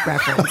same pop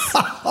reference?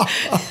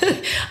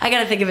 I got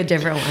to think of a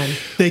different one.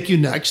 Thank you,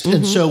 next.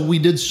 And so we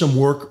did some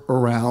work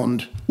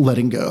around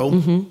letting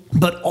go.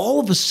 But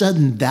all of a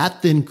sudden,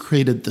 that then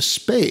created the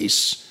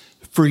space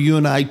for you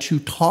and I to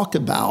talk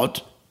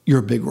about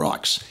your big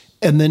rocks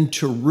and then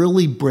to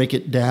really break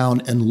it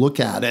down and look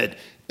at it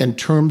in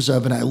terms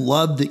of, and I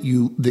love that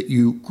you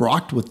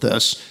grokked with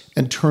this,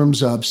 in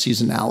terms of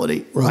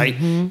seasonality,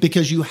 right?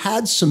 Because you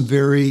had some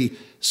very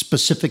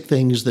specific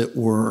things that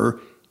were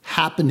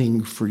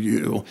happening for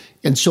you.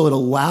 And so it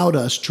allowed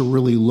us to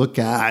really look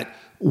at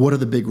what are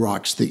the big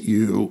rocks that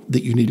you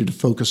needed to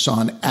focus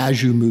on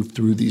as you move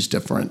through these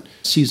different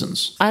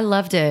seasons. I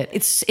loved it.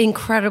 It's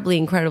incredibly,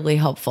 incredibly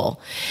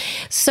helpful.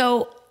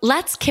 So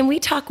can we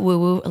talk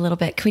woo-woo a little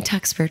bit? Can we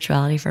talk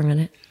spirituality for a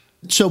minute?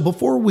 So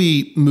before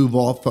we move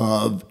off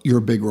of your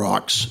big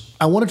rocks,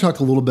 I want to talk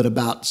a little bit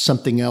about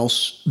something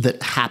else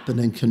that happened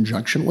in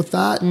conjunction with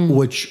that,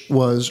 which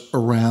was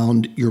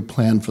around your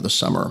plan for the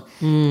summer.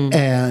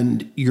 And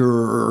do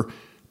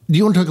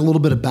you want to talk a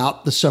little bit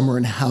about the summer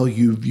and how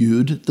you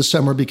viewed the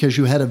summer? Because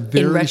you had a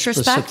very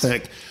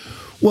specific,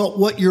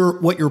 what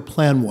your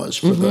plan was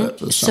for the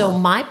summer. So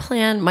my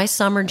plan, my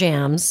summer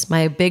jams,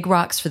 my big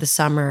rocks for the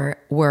summer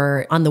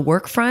were on the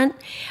work front.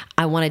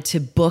 I wanted to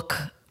book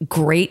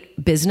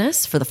great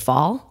business for the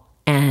fall.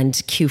 and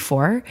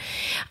Q4.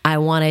 I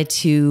wanted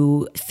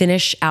to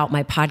finish out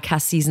my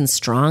podcast season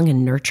strong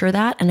and nurture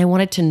that. And I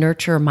wanted to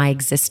nurture my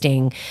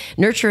existing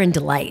nurture and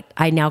delight.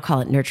 I now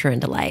call it nurture and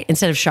delight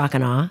instead of shock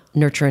and awe,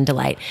 nurture and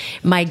delight.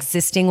 My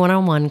existing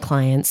one-on-one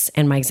clients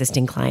and my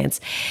existing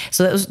clients.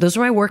 So those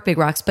were my work big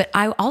rocks. But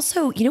I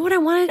also, you know what I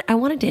wanted? I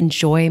wanted to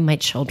enjoy my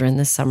children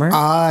this summer.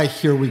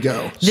 Here we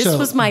go. This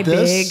was my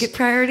big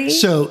priority.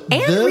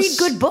 Read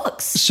good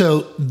books.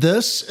 So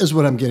this is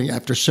what I'm getting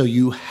after. So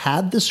you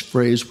had this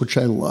phrase, which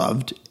I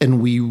loved,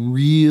 and we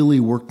really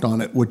worked on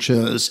it, which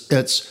is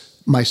it's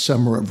my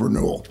summer of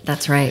renewal.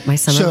 That's right. My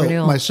summer of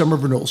renewal. My summer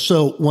of renewal.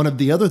 So one of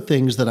the other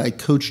things that I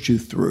coached you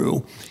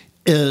through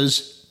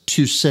is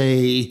to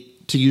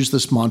use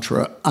this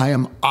mantra, I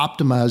am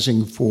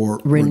optimizing for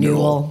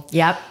renewal.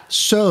 Yep.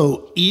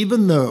 So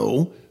even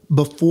though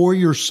before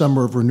your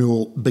summer of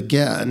renewal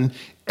began,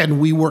 and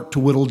we worked to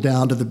whittle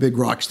down to the big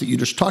rocks that you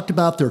just talked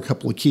about. There are a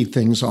couple of key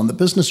things on the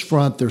business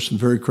front. There's some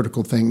very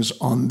critical things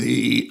on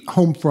the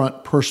home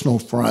front, personal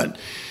front.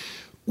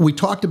 We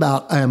talked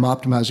about I am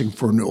optimizing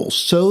for renewal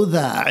so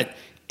that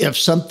if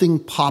something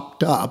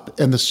popped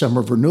up in the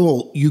summer of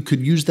renewal, you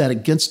could use that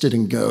against it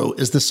and go,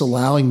 is this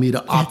allowing me to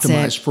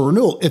optimize for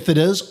renewal? If it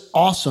is,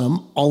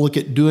 awesome. I'll look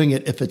at doing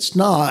it. If it's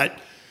not,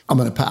 I'm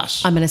going to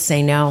pass. I'm going to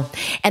say no.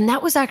 And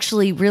that was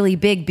actually really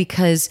big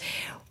because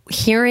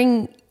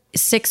hearing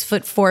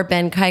 6'4"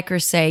 Ben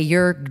Kiker say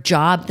your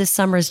job this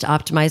summer is to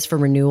optimize for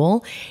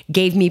renewal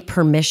gave me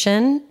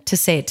permission to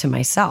say it to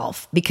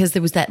myself because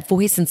there was that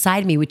voice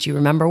inside me, which you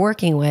remember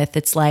working with.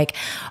 It's like,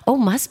 oh,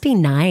 must be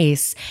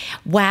nice.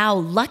 Wow,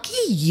 lucky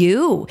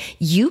you.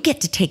 You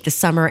get to take the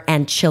summer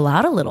and chill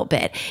out a little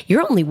bit.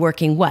 You're only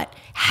working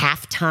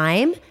half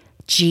time?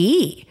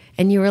 Gee.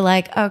 And you were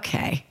like,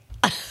 okay,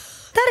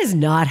 that is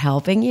not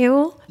helping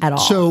you at all.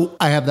 So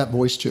I have that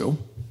voice too.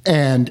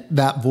 And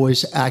that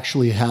voice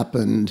actually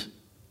happened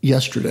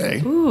yesterday.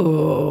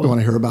 Ooh. You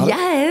want to hear about it?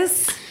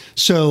 Yes.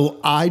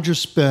 So I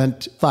just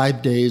spent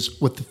 5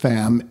 days with the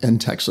fam in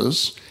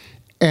Texas.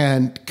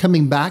 And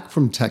coming back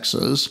from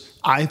Texas,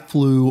 I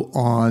flew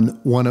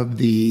on one of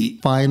the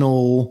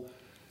final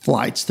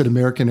flights that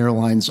American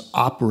Airlines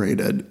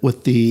operated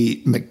with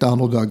the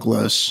McDonnell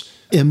Douglas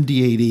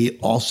MD-80,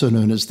 also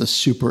known as the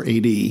Super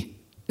 80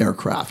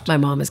 aircraft. My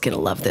mom is going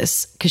to love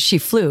this because she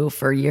flew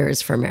for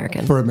years for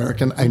American.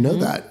 I know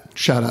that.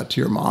 Shout out to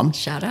your mom.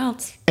 Shout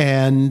out.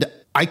 And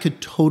I could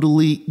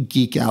totally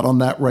geek out on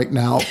that right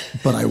now,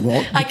 but I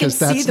won't. I can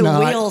see the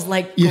wheels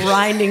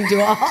grinding to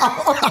a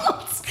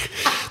halt.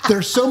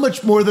 There's so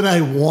much more that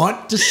I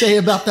want to say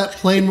about that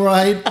plane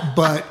ride,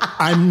 but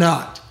I'm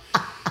not.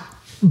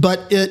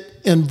 But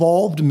it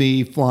involved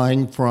me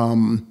flying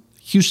from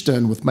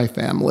Houston with my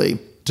family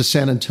to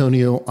San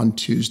Antonio on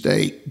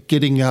Tuesday,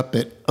 getting up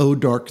at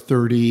dark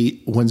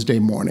 30 Wednesday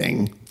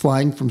morning,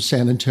 flying from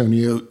San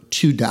Antonio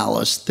to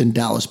Dallas, then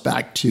Dallas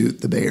back to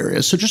the Bay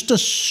Area. So just a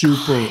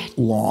super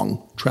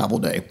long travel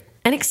day.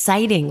 And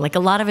exciting, like a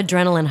lot of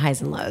adrenaline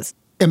highs and lows.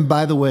 And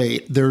by the way,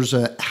 there's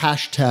a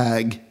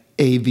hashtag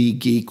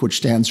AVGeek, which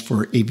stands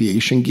for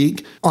Aviation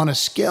Geek. On a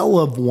scale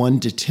of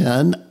 1 to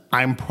 10,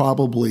 I'm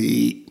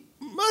probably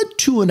a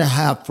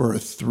 2.5 or a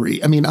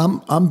 3. I mean,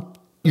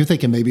 you're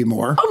thinking maybe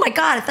more. Oh my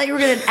God, I thought you were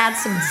going to add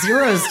some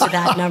zeros to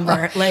that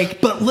number.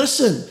 But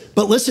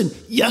listen,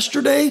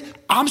 yesterday,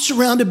 I'm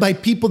surrounded by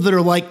people that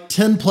are like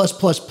 10 plus.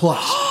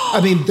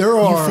 I mean, there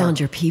are. You found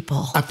your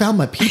people. I found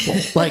my people.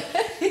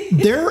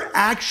 They're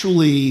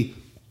actually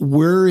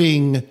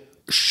wearing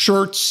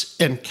shirts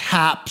and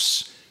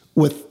caps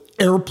with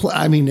airplane.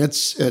 I mean,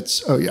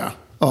 oh yeah.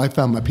 Oh, I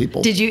found my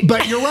people. Did you?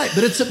 But you're right.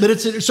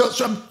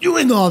 So I'm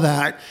doing all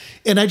that.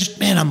 And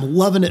I'm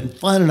loving it and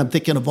fun. And I'm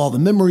thinking of all the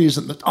memories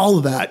and all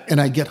of that.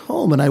 And I get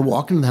home and I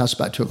walk into the house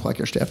about 2:00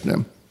 yesterday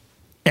afternoon.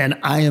 And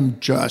I am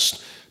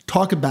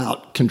talk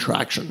about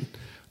contraction.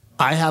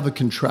 I have a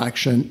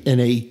contraction in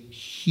a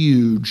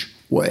huge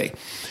way.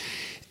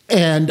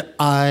 And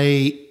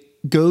I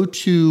go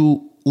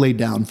to lay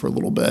down for a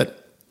little bit.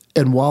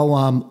 And while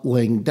I'm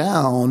laying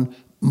down,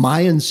 my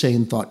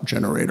insane thought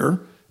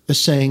generator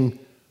is saying,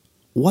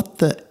 what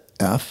the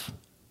F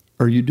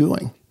are you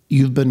doing?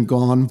 You've been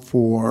gone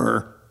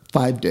for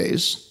 5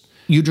 days.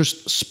 You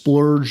just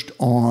splurged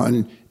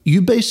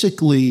you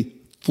basically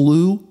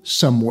flew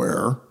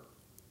somewhere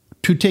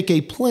to take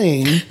a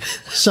plane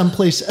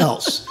someplace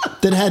else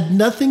that had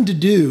nothing to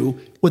do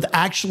with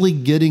actually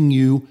getting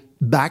you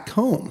back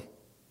home.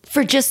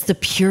 For just the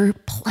pure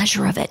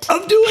pleasure of it.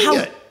 Of doing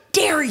it. How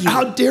dare you?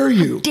 How dare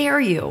you? How dare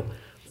you?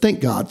 Thank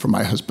God for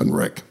my husband,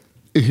 Rick,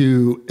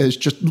 who is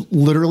just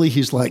literally,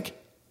 he's like,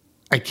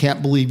 I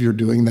can't believe you're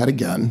doing that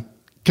again.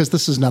 Because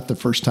this is not the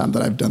first time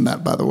that I've done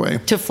that, by the way.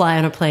 To fly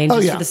on a plane,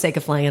 just for the sake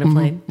of flying on a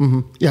plane. Mm-hmm.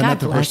 Yeah, God not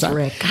the bless, first time.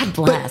 Rick. God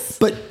bless.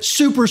 But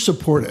super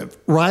supportive,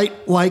 right?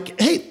 Like,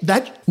 hey,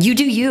 you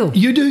do you.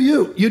 You do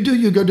you. You do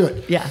you. Go do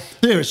it. Yeah.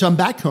 Anyway, so I'm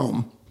back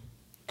home,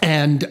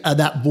 and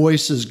that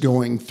voice is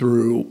going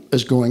through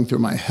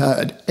my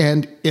head,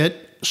 and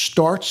it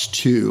starts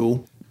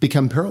to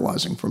become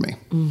paralyzing for me.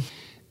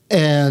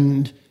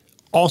 And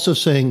also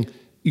saying,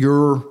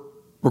 you're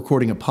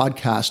recording a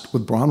podcast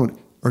with Bronwyn.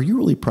 Are you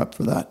really prepped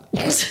for that?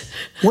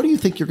 What do you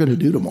think you're going to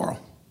do tomorrow?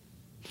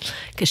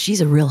 Because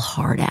she's a real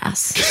hard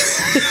ass.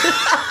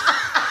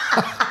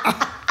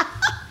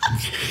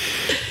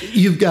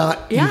 You've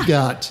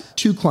got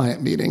 2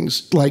 client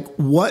meetings. Like,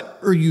 what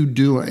are you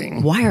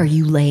doing? Why are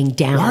you laying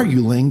down? Why are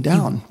you laying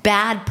down? You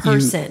bad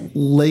person.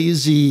 You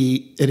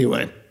lazy.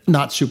 Anyway,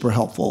 not super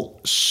helpful.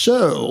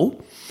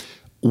 So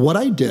what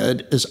I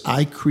did is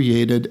I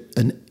created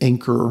an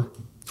anchor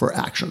for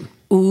action.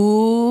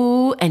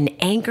 Ooh, an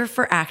anchor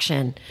for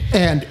action.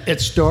 And it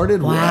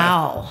started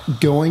Wow. with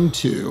going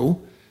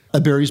to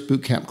a Barry's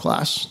boot camp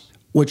class,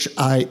 which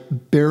I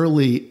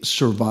barely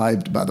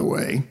survived, by the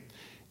way.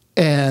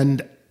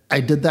 And I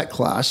did that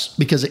class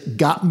because it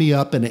got me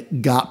up and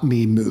it got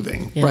me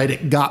moving, right?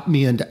 It got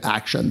me into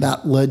action.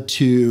 That led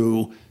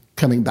to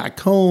coming back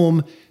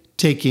home,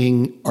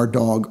 taking our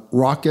dog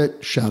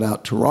Rocket, shout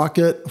out to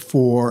Rocket,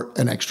 for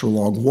an extra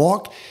long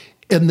walk.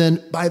 And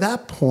then by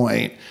that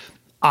point,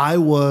 I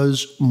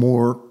was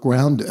more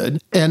grounded.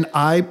 And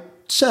I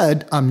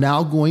said, I'm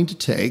now going to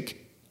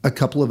take a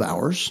couple of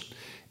hours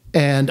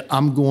and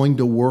I'm going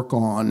to work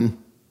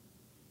on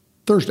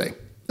Thursday.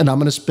 And I'm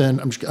going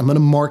to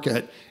mark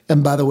it.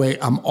 And by the way,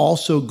 I'm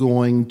also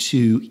going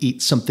to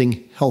eat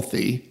something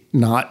healthy,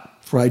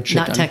 not fried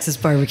chicken. Not Texas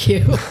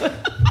barbecue.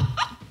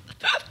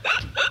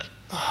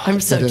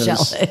 I'm so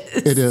jealous.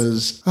 It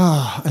is.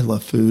 Oh, I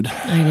love food.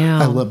 I know.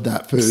 I love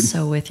that food.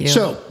 So with you.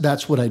 So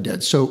that's what I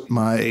did. So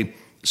my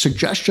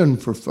suggestion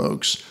for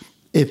folks,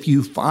 if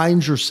you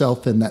find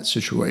yourself in that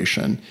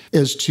situation,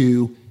 is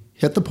to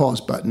hit the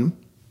pause button.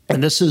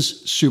 And this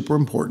is super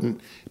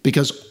important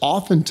because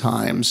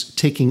oftentimes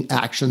taking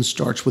action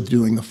starts with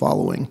doing the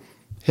following.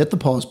 Hit the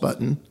pause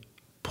button,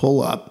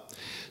 pull up,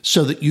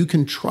 so that you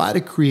can try to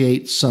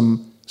create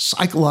some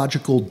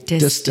psychological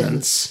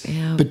distance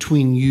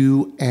between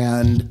you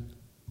and...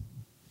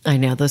 I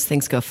know, those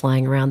things go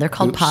flying around. They're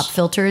called pop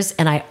filters,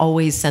 and I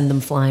always send them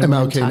flying Am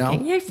I when okay I'm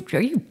talking.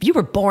 now? You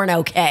were born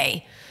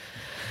okay.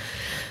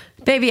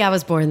 Baby, I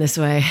was born this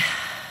way.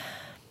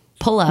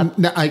 Pull up.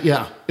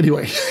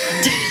 Anyway.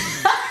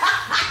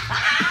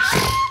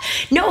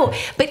 No,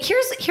 but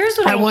here's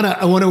what I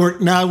want to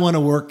work. Now I want to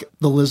work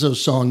the Lizzo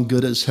song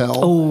 "Good as Hell."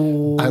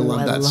 Oh, I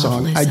love that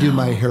song. Lizzo. I do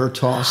my hair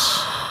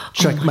toss,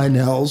 check my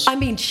nails. I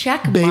mean,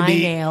 check my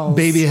nails.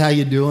 Baby, how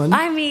you doing?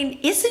 I mean,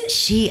 isn't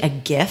she a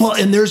gift? Well,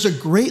 and there's a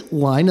great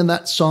line in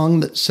that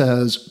song that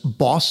says,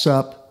 "Boss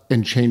up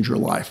and change your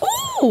life."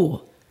 Ooh.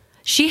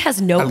 She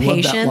has no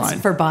patience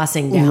for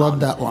bossing down. Love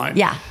that line.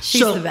 Yeah,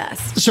 she's the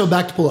best. So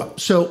back to pull up.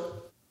 So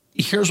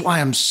here's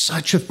why I'm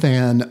such a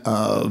fan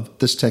of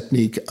this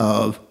technique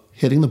of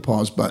hitting the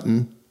pause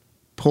button,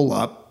 pull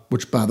up,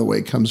 which, by the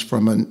way, comes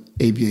from an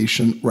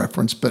aviation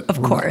reference. But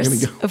of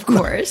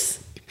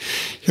course.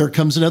 Here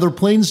comes another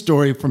plane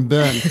story from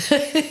Ben.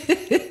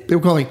 They were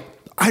calling,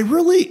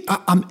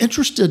 I'm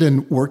interested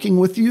in working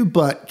with you,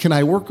 but can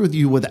I work with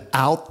you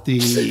without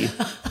the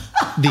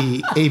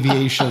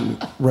aviation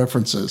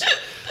references?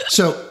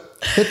 So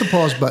hit the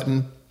pause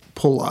button,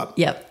 pull up.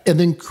 Yep.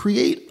 And then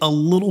create a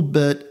little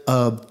bit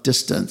of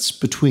distance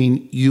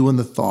between you and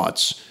the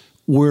thoughts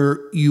where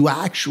you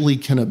actually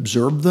can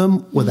observe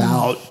them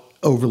without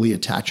overly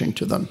attaching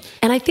to them.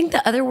 And I think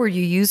the other word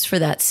you use for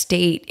that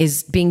state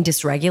is being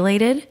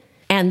dysregulated.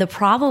 And the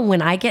problem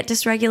when I get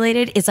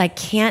dysregulated is I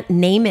can't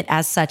name it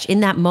as such.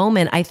 In that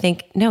moment, I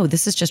think, no,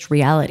 this is just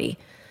reality.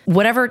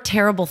 Whatever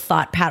terrible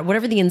thought pattern,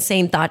 whatever the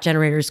insane thought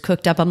generator is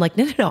cooked up, I'm like,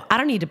 no, I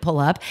don't need to pull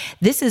up.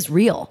 This is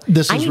real.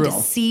 I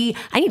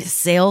need to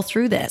sail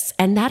through this.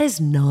 And that is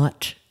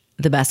not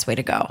the best way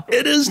to go.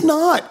 It is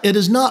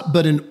not.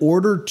 But in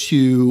order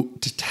to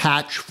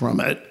detach from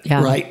it,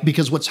 right?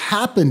 Because what's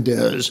happened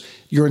is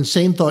your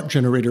insane thought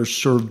generator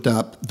served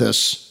up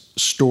this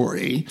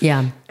story.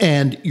 Yeah.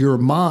 And your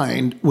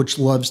mind, which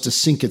loves to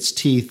sink its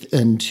teeth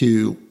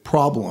into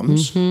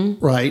problems,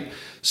 right,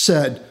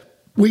 said,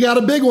 we got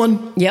a big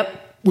one.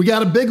 Yep. We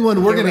got a big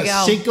one. We're going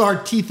to sink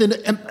our teeth in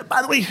it. And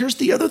by the way, here's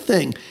the other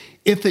thing.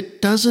 If it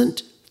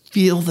doesn't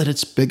feel that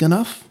it's big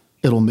enough,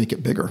 it'll make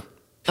it bigger.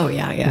 Oh,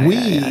 yeah.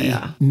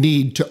 We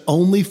need to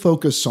only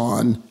focus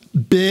on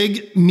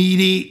big,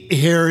 meaty,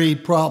 hairy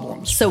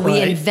problems. So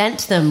we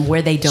invent them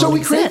where they don't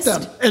exist. So we create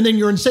them. And then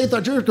you're insane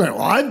thought generator going,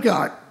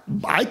 well,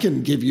 I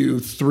can give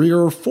you 3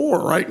 or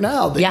 4 right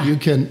now that you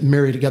can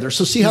marry together.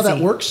 So see how that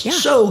works? Yeah.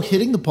 So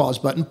hitting the pause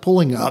button,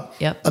 pulling up,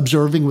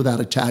 observing without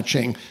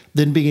attaching,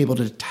 then being able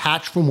to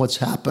detach from what's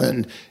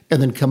happened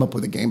and then come up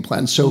with a game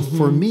plan. So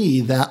for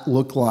me, that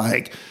looked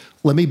like,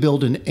 let me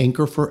build an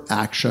anchor for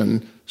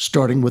action,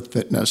 starting with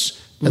fitness.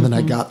 And then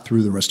I got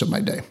through the rest of my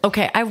day.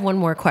 Okay, I have one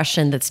more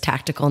question that's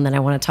tactical, and then I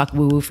want to talk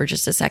woo-woo for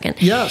just a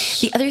second.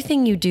 Yes. The other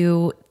thing you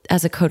do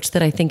as a coach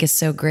that I think is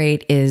so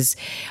great is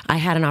I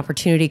had an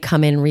opportunity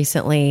come in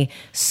recently,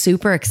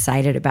 super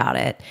excited about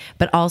it,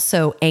 but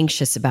also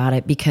anxious about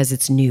it because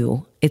it's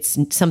new. It's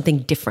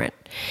something different.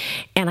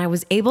 And I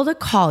was able to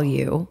call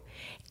you.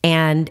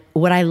 And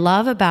what I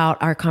love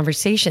about our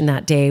conversation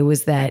that day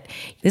was that,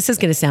 this is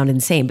going to sound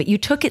insane, but you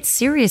took it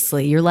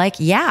seriously. You're like,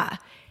 yeah,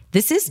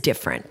 this is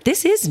different.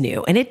 This is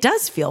new, and it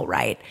does feel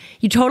right.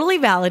 You totally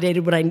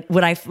validated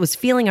what I was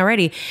feeling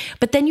already,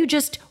 but then you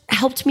just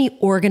helped me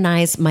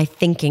organize my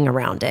thinking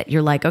around it.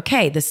 You're like,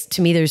 okay, this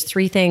to me, there's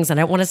 3 things, and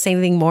I don't want to say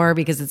anything more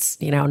because it's,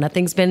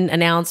 nothing's been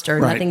announced or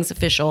nothing's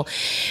official.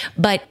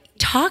 But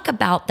talk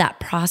about that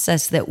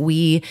process that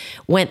we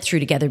went through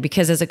together,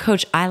 because as a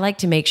coach, I like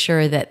to make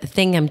sure that the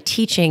thing I'm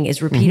teaching is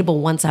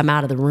repeatable once I'm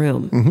out of the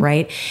room,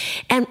 right?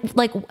 And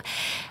like,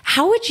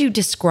 how would you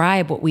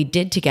describe what we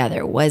did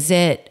together? Was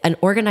it an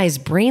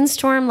organized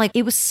brainstorm? Like,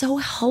 it was so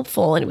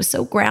helpful and it was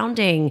so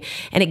grounding,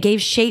 and it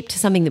gave shape to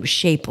something that was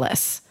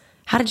shapeless.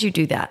 How did you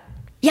do that?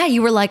 Yeah,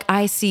 you were like,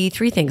 I see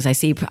 3 things. I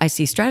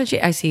see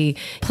strategy, I see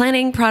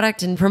planning,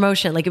 product, and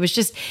promotion. Like,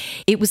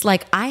 it was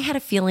like I had a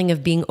feeling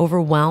of being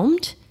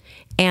overwhelmed.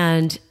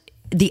 And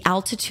the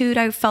altitude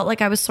I felt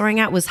like I was soaring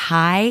at was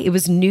high. It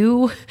was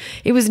new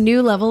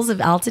levels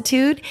of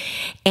altitude,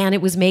 and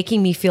it was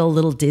making me feel a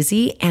little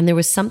dizzy. And there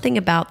was something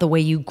about the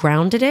way you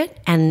grounded it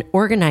and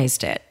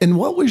organized it. And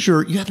what was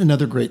you had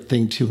another great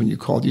thing too when you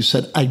called. You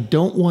said, I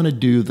don't want to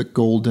do the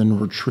golden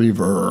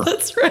retriever.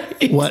 That's right.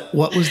 What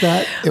was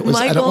that? It was,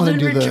 I don't want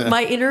to do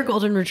my inner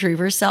golden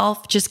retriever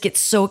self just gets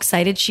so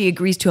excited. She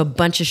agrees to a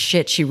bunch of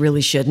shit she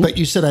really shouldn't. But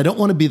you said, I don't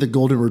want to be the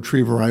golden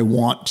retriever. I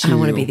want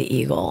to be the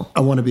eagle.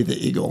 I want to be the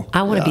eagle.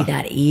 I want to be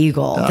that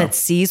eagle that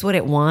sees what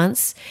it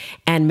wants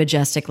and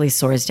majestically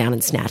soars down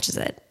and snatches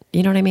it.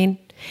 You know what I mean?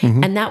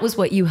 And that was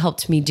what you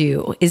helped me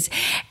do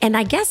and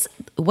I guess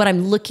what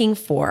I'm looking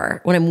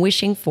for, what I'm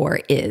wishing for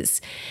is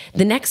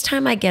the next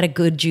time I get a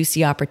good,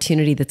 juicy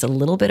opportunity that's a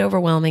little bit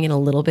overwhelming and a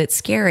little bit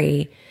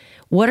scary,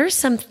 what are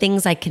some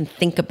things I can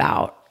think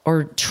about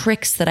or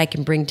tricks that I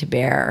can bring to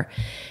bear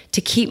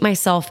to keep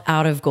myself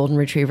out of golden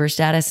retriever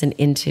status and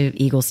into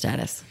eagle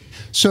status?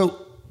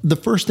 So the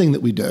first thing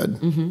that we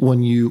did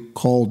when you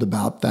called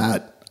about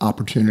that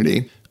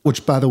opportunity,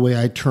 which by the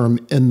way, I term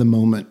in the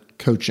moment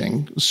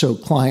coaching. So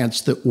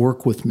clients that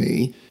work with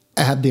me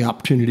had the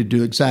opportunity to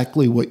do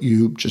exactly what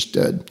you just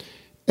did.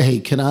 Hey,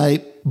 can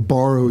I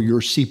borrow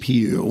your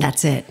CPU?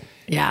 That's it.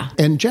 Yeah.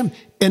 And Jem,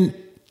 and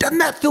doesn't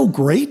that feel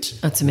great?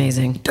 That's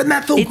amazing. Doesn't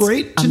that feel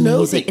great to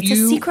know that it's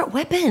a secret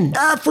weapon?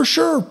 For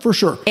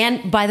sure.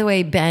 And by the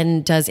way,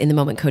 Ben does in the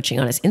moment coaching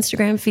on his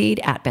Instagram feed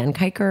at Ben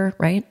Kiker,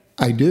 right?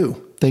 I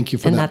do. Thank you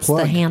for that plug.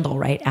 And that's the handle,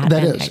 right? At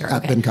Ben Ben is, Kiker.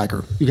 at Ben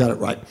Kiker. You got it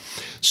right.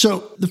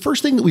 So the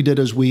first thing that we did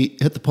is we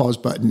hit the pause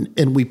button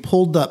and we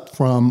pulled up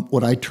from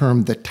what I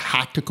termed the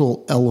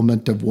tactical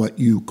element of what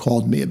you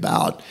called me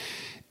about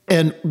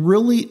and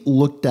really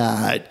looked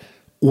at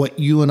what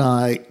you and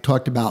I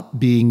talked about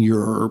being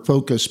your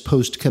focus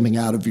post coming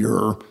out of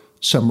your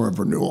summer of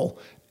renewal.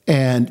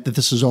 And that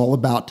this is all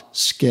about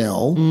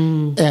scale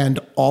and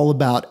all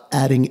about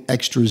adding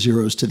extra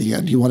zeros to the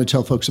end. You want to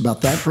tell folks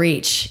about that?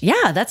 Preach.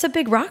 Yeah, that's a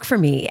big rock for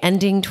me.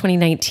 Ending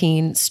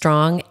 2019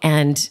 strong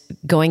and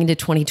going into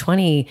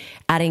 2020,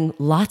 adding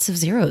lots of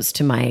zeros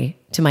to my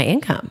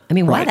income. I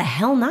mean, why the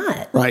hell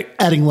not? Right.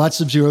 Adding lots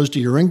of zeros to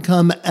your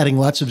income, adding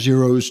lots of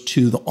zeros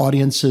to the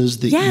audiences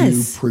that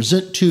you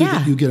present to,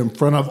 that you get in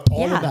front of,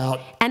 all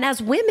about. And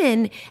as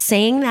women,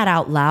 saying that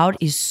out loud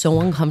is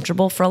so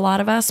uncomfortable for a lot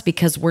of us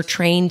because we're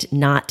trained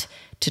not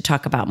to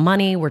talk about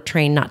money. We're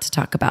trained not to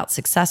talk about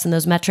success and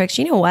those metrics.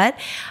 You know what?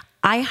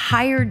 I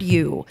hired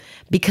you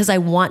because I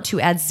want to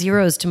add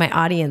zeros to my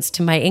audience,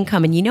 to my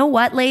income. And you know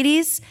what,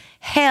 ladies?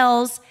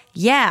 Hells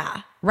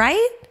yeah,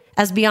 right?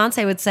 As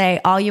Beyonce would say,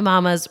 all you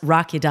mamas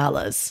rock your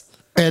dollars.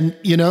 And,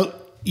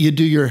 you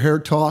do your hair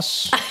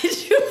toss.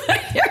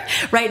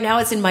 Right now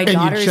it's in my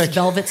daughter's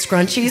velvet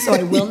scrunchie, so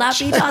I will not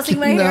be tossing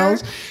my hair.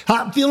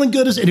 I'm feeling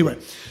good anyway.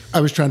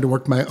 I was trying to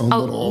work my own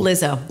little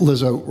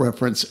Lizzo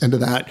reference into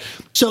that.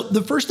 So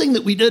the first thing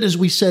that we did is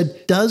we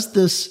said, does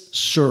this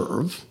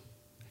serve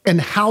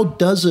and how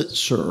does it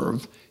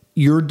serve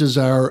your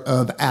desire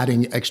of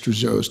adding extra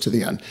zeros to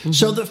the end?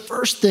 So the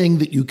first thing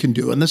that you can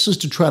do, and this is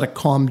to try to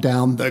calm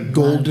down the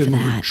golden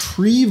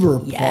retriever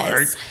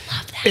part,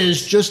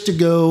 is just to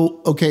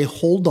go, okay,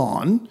 hold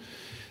on.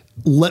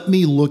 Let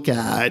me look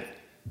at,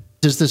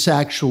 does this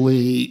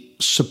actually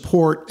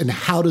support and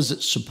how does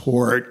it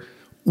support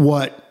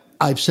what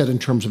I've said in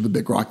terms of a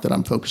big rock that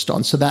I'm focused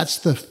on? So that's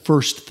the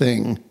first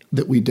thing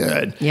that we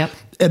did. Yep.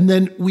 And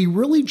then we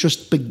really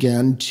just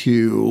began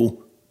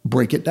to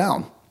break it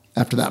down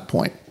after that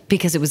point.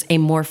 Because it was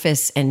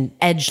amorphous and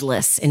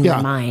edgeless in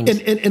your mind.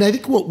 And I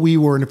think what we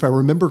were, and if I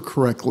remember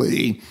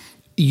correctly,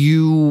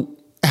 you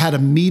had a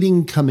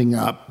meeting coming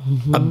up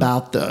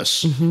about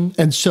this.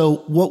 And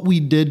so what we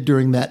did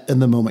during that in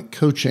the moment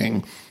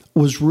coaching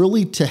was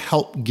really to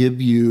help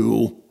give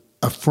you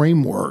a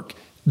framework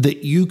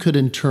that you could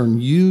in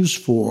turn use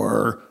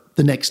for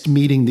the next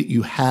meeting that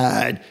you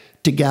had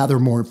to gather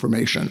more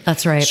information.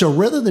 That's right. So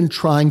rather than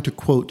trying to,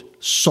 quote,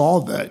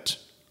 solve it,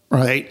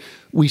 right,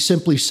 we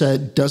simply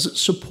said, does it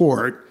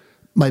support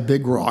my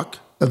big rock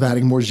of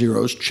adding more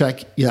zeros?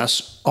 Check,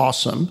 yes,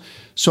 awesome.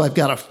 So I've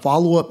got a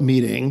follow-up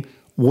meeting.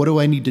 What do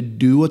I need to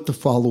do at the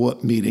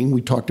follow-up meeting?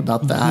 We talked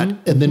about that.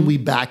 And then we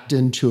backed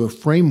into a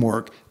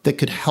framework that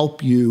could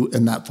help you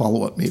in that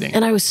follow-up meeting.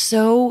 And I was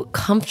so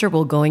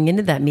comfortable going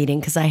into that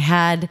meeting because I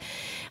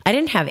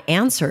didn't have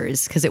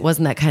answers because it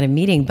wasn't that kind of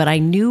meeting, but I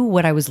knew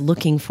what I was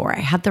looking for. I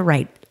had the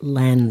right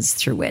lens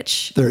through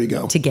which There you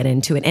go. to get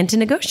into it and to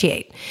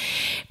negotiate,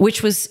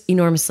 which was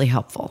enormously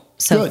helpful.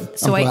 Good.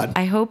 So I'm glad.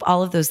 I hope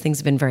all of those things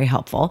have been very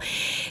helpful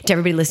to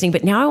everybody listening.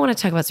 But now I want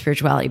to talk about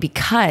spirituality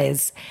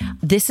because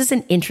this is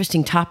an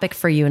interesting topic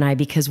for you and I,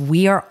 because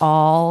we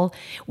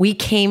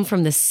came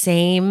from the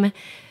same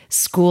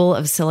school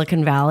of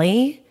Silicon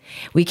Valley.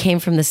 We came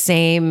from the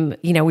same,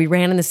 we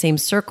ran in the same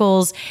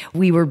circles.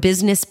 We were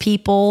business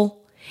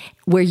people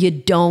where you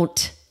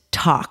don't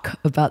talk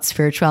about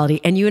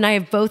spirituality. And you and I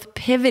have both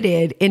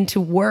pivoted into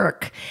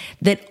work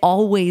that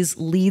always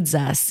leads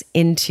us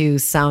into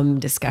some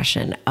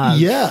discussion of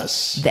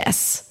this.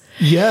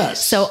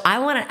 Yes. So I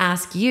want to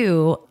ask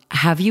you,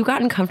 have you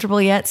gotten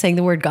comfortable yet saying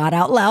the word God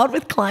out loud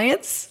with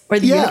clients or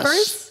the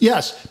universe?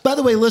 Yes. By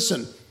the way,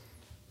 listen,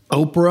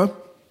 Oprah,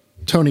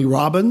 Tony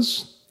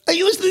Robbins, they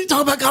used to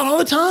talk about God all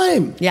the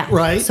time. Yeah.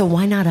 Right? So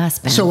why not us,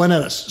 Ben? So why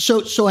not us?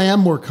 So I am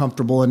more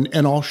comfortable,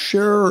 and I'll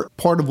share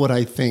part of what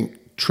I think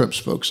trips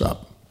folks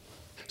up.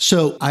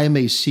 So I am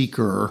a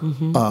seeker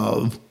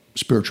of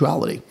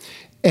spirituality,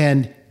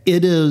 and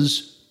it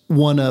is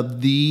one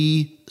of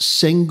the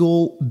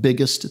single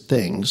biggest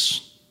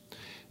things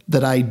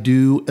that I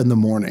do in the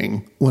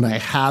morning when I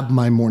have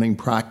my morning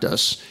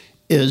practice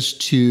is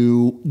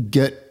to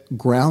get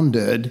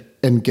grounded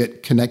and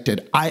get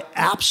connected. I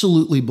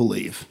absolutely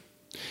believe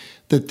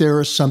that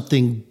there is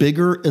something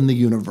bigger in the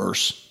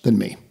universe than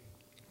me.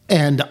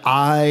 And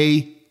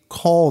I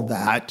call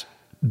that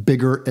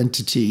bigger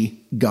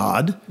entity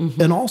God,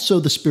 and also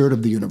the spirit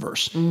of the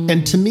universe.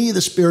 And to me,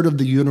 the spirit of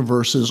the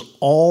universe is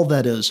all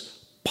that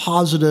is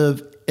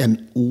positive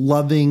and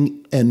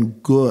loving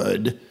and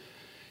good,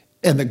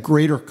 and the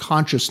greater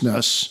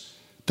consciousness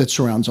that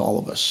surrounds all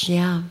of us.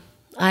 Yeah,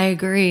 I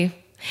agree.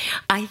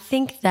 I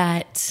think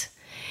that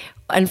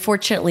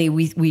unfortunately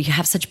we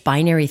have such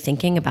binary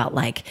thinking about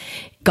like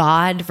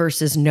God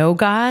versus no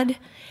God.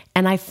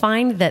 And I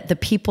find that the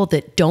people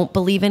that don't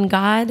believe in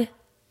God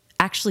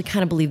actually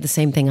kind of believe the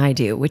same thing I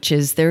do, which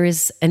is there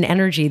is an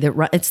energy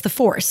it's the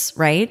force,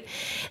 right?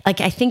 Like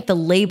I think the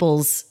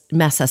labels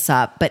mess us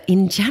up, but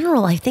in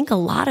general, I think a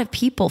lot of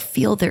people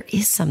feel there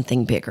is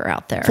something bigger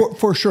out there.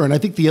 For sure. And I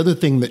think the other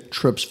thing that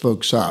trips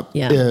folks up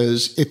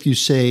is if you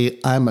say,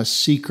 I'm a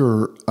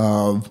seeker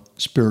of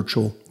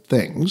spiritual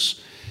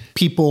things,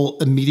 people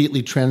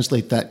immediately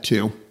translate that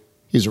to,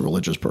 he's a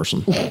religious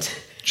person.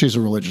 She's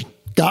a religion.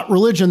 Got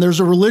religion. There's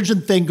a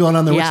religion thing going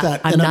on there. What's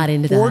that? I'm not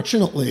into that.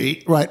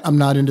 Unfortunately, right, I'm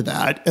not into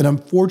that. And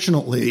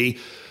unfortunately,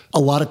 a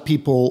lot of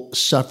people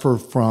suffer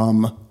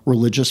from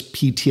religious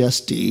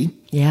PTSD.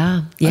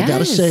 Yeah. I got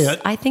to say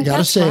it. I think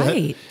that's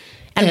right.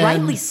 And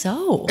rightly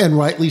so. And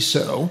rightly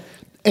so.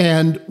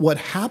 And what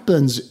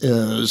happens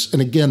is,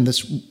 and again,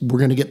 we're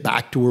going to get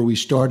back to where we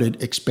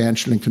started,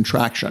 expansion and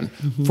contraction.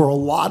 For a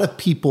lot of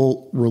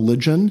people,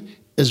 religion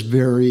is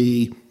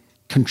very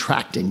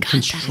contracting,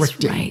 constricting.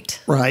 That is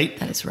right. Right?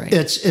 That is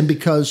right. And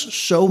because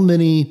so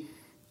many,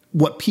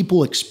 what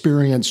people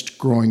experienced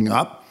growing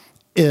up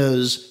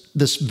is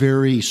this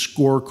very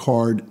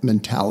scorecard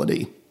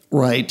mentality,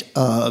 right?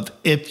 Of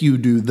if you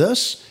do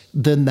this,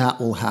 then that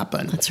will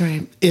happen. That's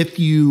right. If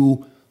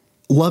you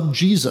love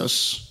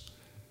Jesus,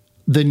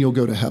 then you'll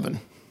go to heaven.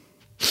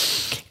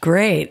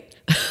 Great.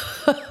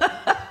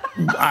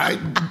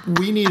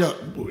 We need a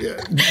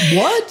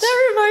what?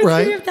 That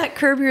reminds me of that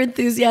Curb Your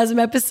Enthusiasm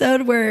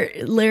episode where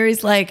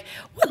Larry's like,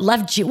 "What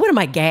What am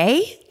I,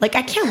 gay? Like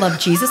I can't love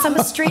Jesus. I'm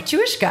a straight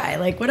Jewish guy.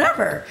 Like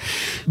whatever."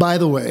 By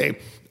the way,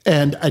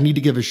 and I need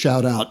to give a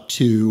shout out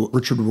to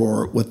Richard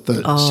Rohr with the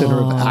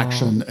Center of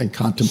Action and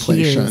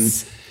Contemplation.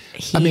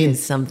 He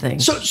is something.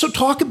 So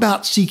talk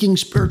about seeking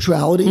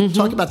spirituality.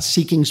 Talk about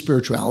seeking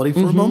spirituality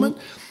for a moment.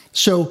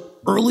 So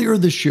earlier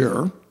this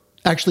year,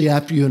 actually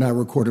after you and I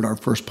recorded our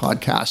first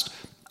podcast,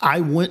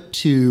 I went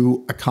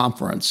to a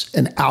conference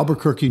in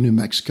Albuquerque, New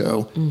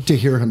Mexico to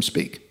hear him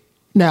speak.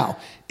 Now,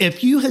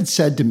 if you had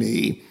said to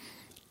me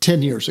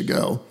 10 years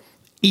ago,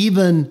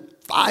 even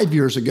 5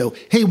 years ago,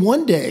 hey,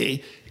 one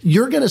day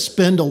you're going to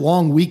spend a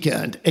long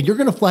weekend and you're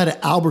going to fly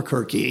to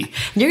Albuquerque.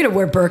 You're going to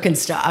wear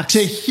Birkenstocks.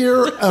 To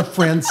hear a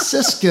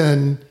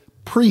Franciscan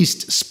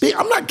priest speak.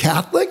 I'm not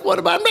Catholic.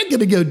 I'm not going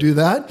to go do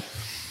that.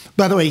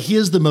 By the way, he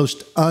is the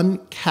most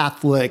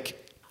un-Catholic,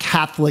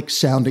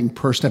 Catholic-sounding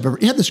person I've ever.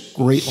 He had this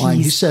great line.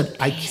 He said,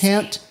 amazing. I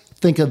can't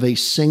think of a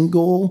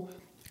single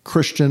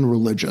Christian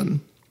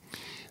religion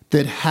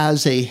that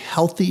has a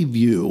healthy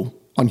view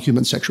on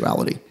human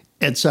sexuality.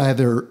 It's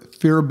either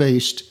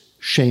fear-based,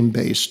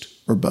 shame-based,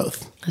 or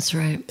both. That's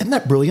right. Isn't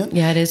that brilliant?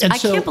 Yeah, it is. I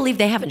can't believe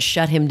they haven't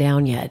shut him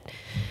down yet.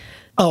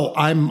 Oh,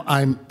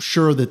 I'm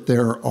sure that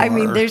there are. I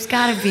mean, there's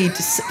got to be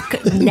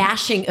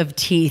gnashing of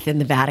teeth in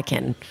the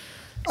Vatican.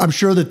 I'm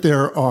sure that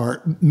there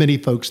are many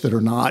folks that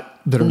are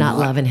not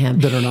loving him.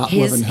 That are not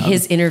loving him.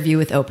 His interview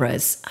with Oprah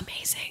is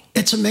amazing.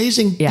 It's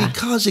amazing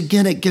because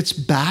again, it gets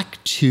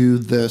back to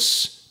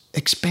this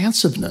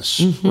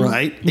expansiveness,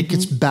 right? It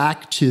gets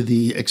back to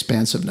the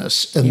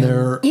expansiveness. And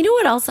You know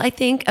what else I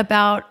think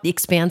about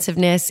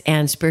expansiveness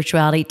and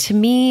spirituality? To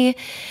me,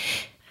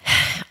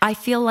 I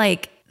feel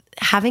like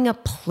having a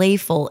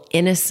playful,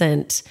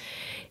 innocent,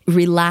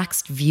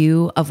 relaxed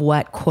view of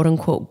what quote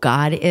unquote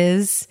God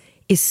is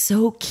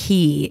so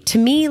key to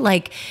me.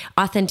 Like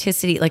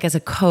authenticity, like as a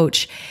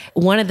coach,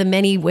 one of the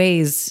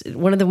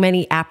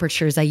many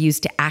apertures I use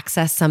to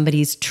access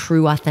somebody's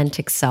true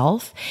authentic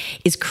self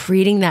is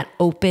creating that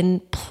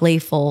open,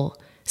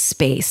 playful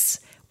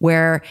space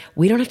where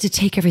we don't have to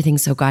take everything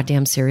so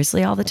goddamn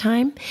seriously all the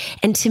time.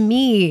 And to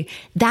me,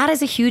 that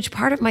is a huge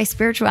part of my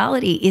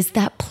spirituality, is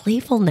that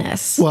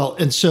playfulness. Well,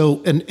 and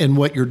so, and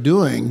what you're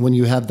doing when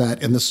you have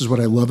that, and this is what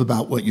I love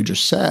about what you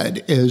just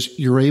said, is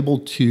you're able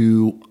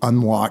to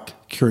unlock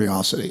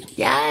curiosity.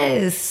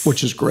 Yes.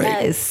 Which is great.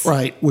 Yes.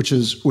 Right. Which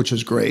is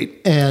great.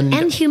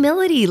 And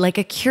humility, like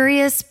a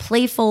curious,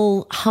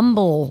 playful,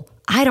 humble,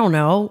 I don't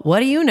know. What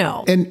do you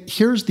know? And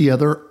here's the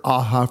other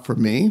aha for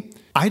me.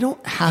 I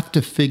don't have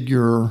to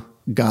figure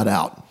God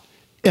out.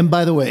 And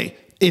by the way,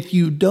 if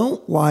you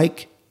don't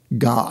like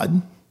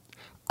God,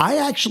 I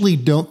actually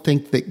don't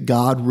think that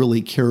God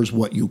really cares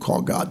what you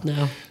call God.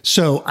 No.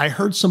 So I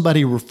heard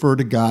somebody refer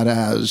to God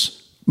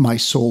as my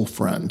soul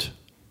friend.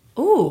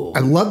 Ooh. I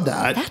love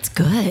that. That's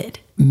good.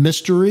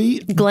 Mystery.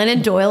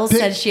 Glennon Doyle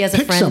said she has a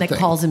friend something. that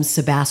calls him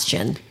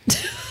Sebastian.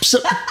 So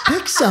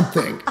pick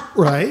something,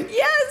 right?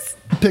 Yes.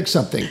 Pick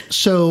something.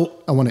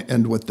 So I want to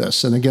end with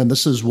this. And again,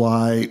 this is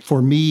why,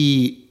 for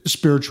me,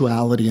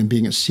 spirituality and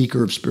being a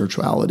seeker of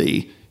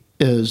spirituality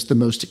is the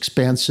most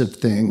expansive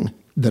thing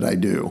that I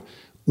do.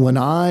 When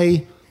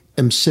I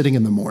am sitting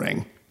in the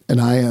morning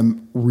and I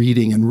am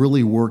reading and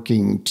really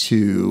working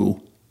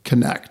to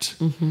connect,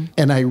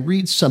 and I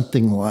read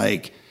something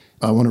like,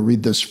 I want to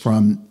read this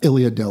from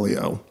Ilia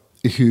Delio,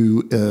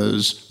 who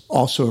is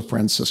also a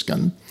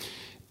Franciscan,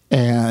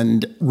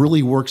 and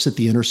really works at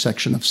the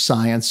intersection of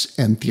science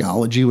and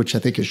theology, which I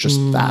think is just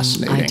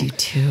fascinating. I do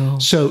too.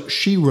 So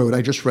she wrote,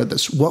 I just read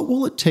this, what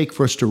will it take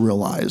for us to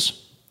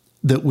realize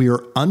that we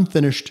are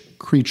unfinished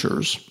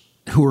creatures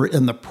who are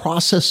in the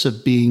process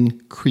of being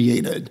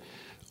created?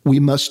 We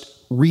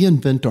must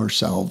reinvent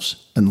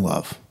ourselves in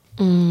love.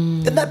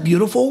 Isn't that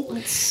beautiful?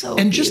 It's so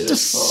and just to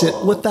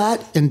sit with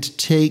that and to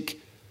take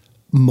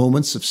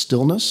moments of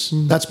stillness.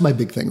 That's my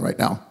big thing right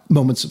now.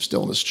 Moments of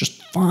stillness.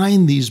 Just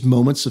find these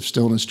moments of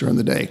stillness during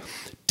the day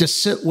to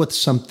sit with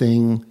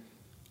something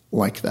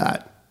like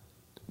that.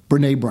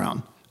 Brene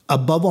Brown,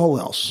 above all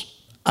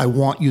else, I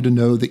want you to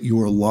know that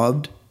you are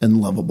loved and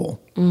lovable,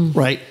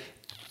 right?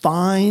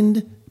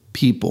 Find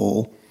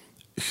people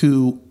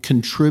who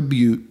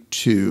contribute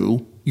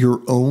to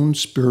your own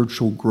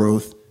spiritual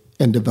growth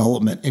and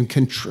development and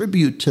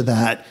contribute to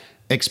that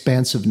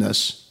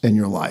expansiveness in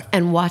your life.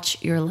 And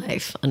watch your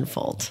life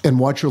unfold. And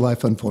watch your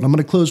life unfold. I'm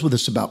going to close with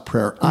this about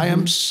prayer. I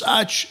am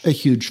such a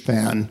huge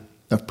fan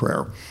of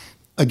prayer.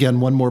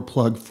 Again, one more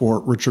plug for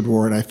Richard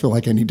Rohr, and I feel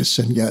like I need to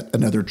send yet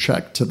another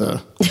check to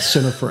the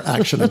Center for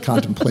Action and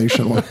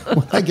Contemplation when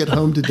I get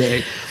home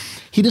today.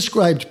 He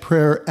described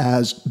prayer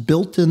as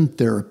built-in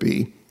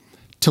therapy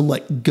to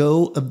let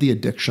go of the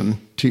addiction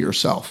to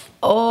yourself.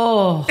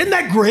 Oh. Isn't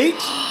that great?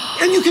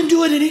 And you can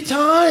do it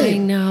anytime. I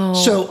know.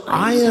 So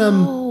I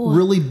am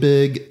really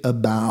big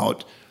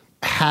about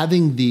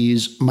having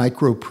these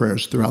micro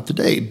prayers throughout the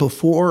day.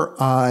 Before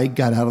I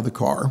got out of the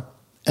car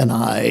and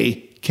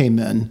I came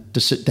in to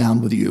sit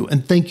down with you,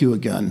 and thank you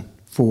again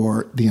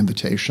for the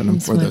invitation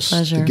and for this,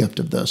 the gift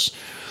of this.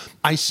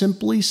 I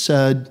simply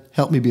said,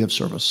 help me be of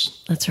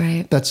service. That's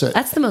right. That's it.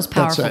 That's the most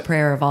powerful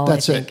prayer of all,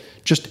 That's I think. it.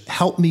 Just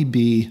help me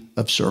be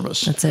of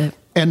service. That's it.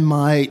 And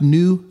my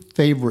new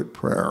favorite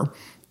prayer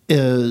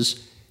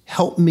is,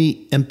 help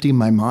me empty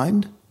my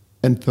mind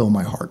and fill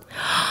my heart.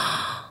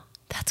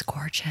 That's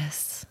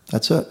gorgeous.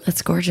 That's it.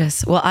 That's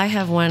gorgeous. Well, I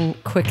have one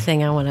quick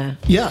thing I want to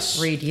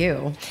read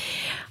you.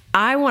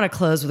 I want to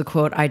close with a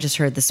quote I just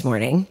heard this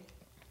morning.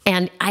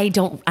 And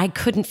I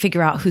couldn't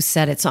figure out who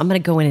said it, so I'm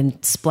going to go in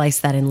and splice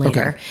that in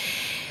later. Okay.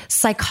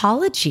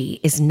 Psychology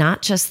is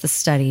not just the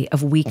study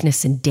of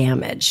weakness and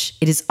damage.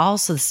 It is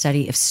also the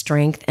study of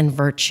strength and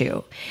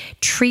virtue.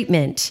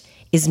 Treatment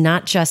is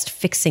not just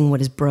fixing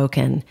what is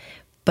broken,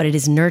 but it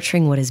is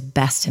nurturing what is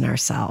best in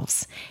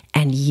ourselves.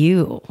 And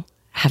you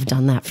have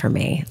done that for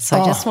me.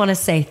 So I just want to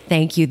say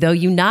thank you. Though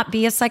you not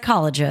be a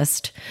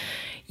psychologist,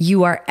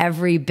 you are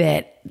every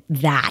bit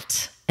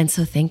that. And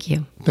so thank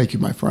you. Thank you,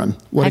 my friend.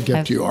 What a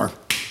gift you are.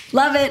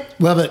 Love it.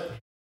 Love it.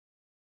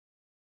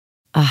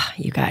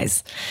 You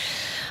guys,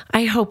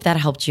 I hope that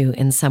helped you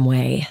in some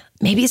way.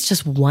 Maybe it's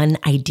just one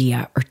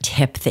idea or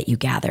tip that you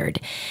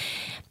gathered.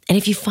 And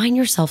if you find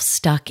yourself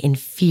stuck in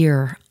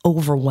fear,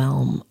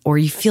 overwhelm, or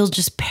you feel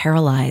just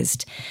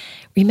paralyzed,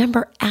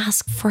 remember,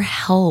 ask for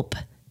help.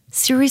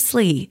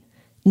 Seriously,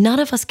 none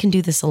of us can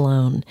do this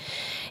alone.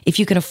 If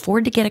you can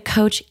afford to get a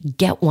coach,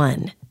 get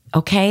one,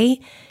 okay?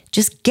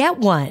 Just get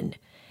one.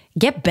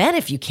 Get Ben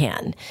if you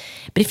can.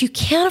 But if you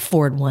can't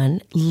afford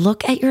one,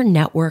 look at your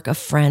network of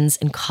friends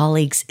and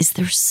colleagues. Is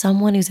there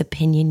someone whose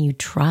opinion you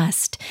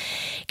trust?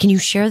 Can you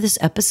share this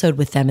episode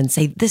with them and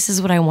say, this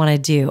is what I want to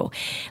do?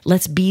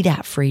 Let's be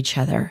that for each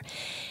other.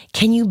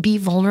 Can you be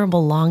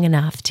vulnerable long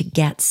enough to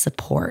get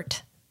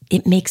support?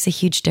 It makes a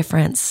huge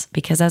difference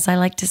because, as I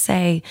like to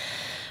say,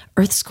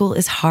 Earth School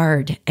is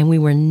hard and we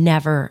were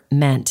never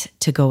meant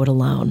to go it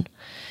alone.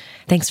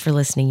 Thanks for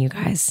listening, you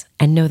guys.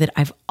 And know that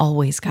I've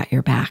always got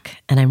your back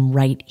and I'm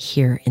right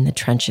here in the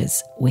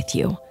trenches with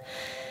you.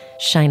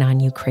 Shine on,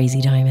 you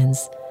crazy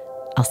diamonds.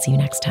 I'll see you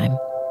next time.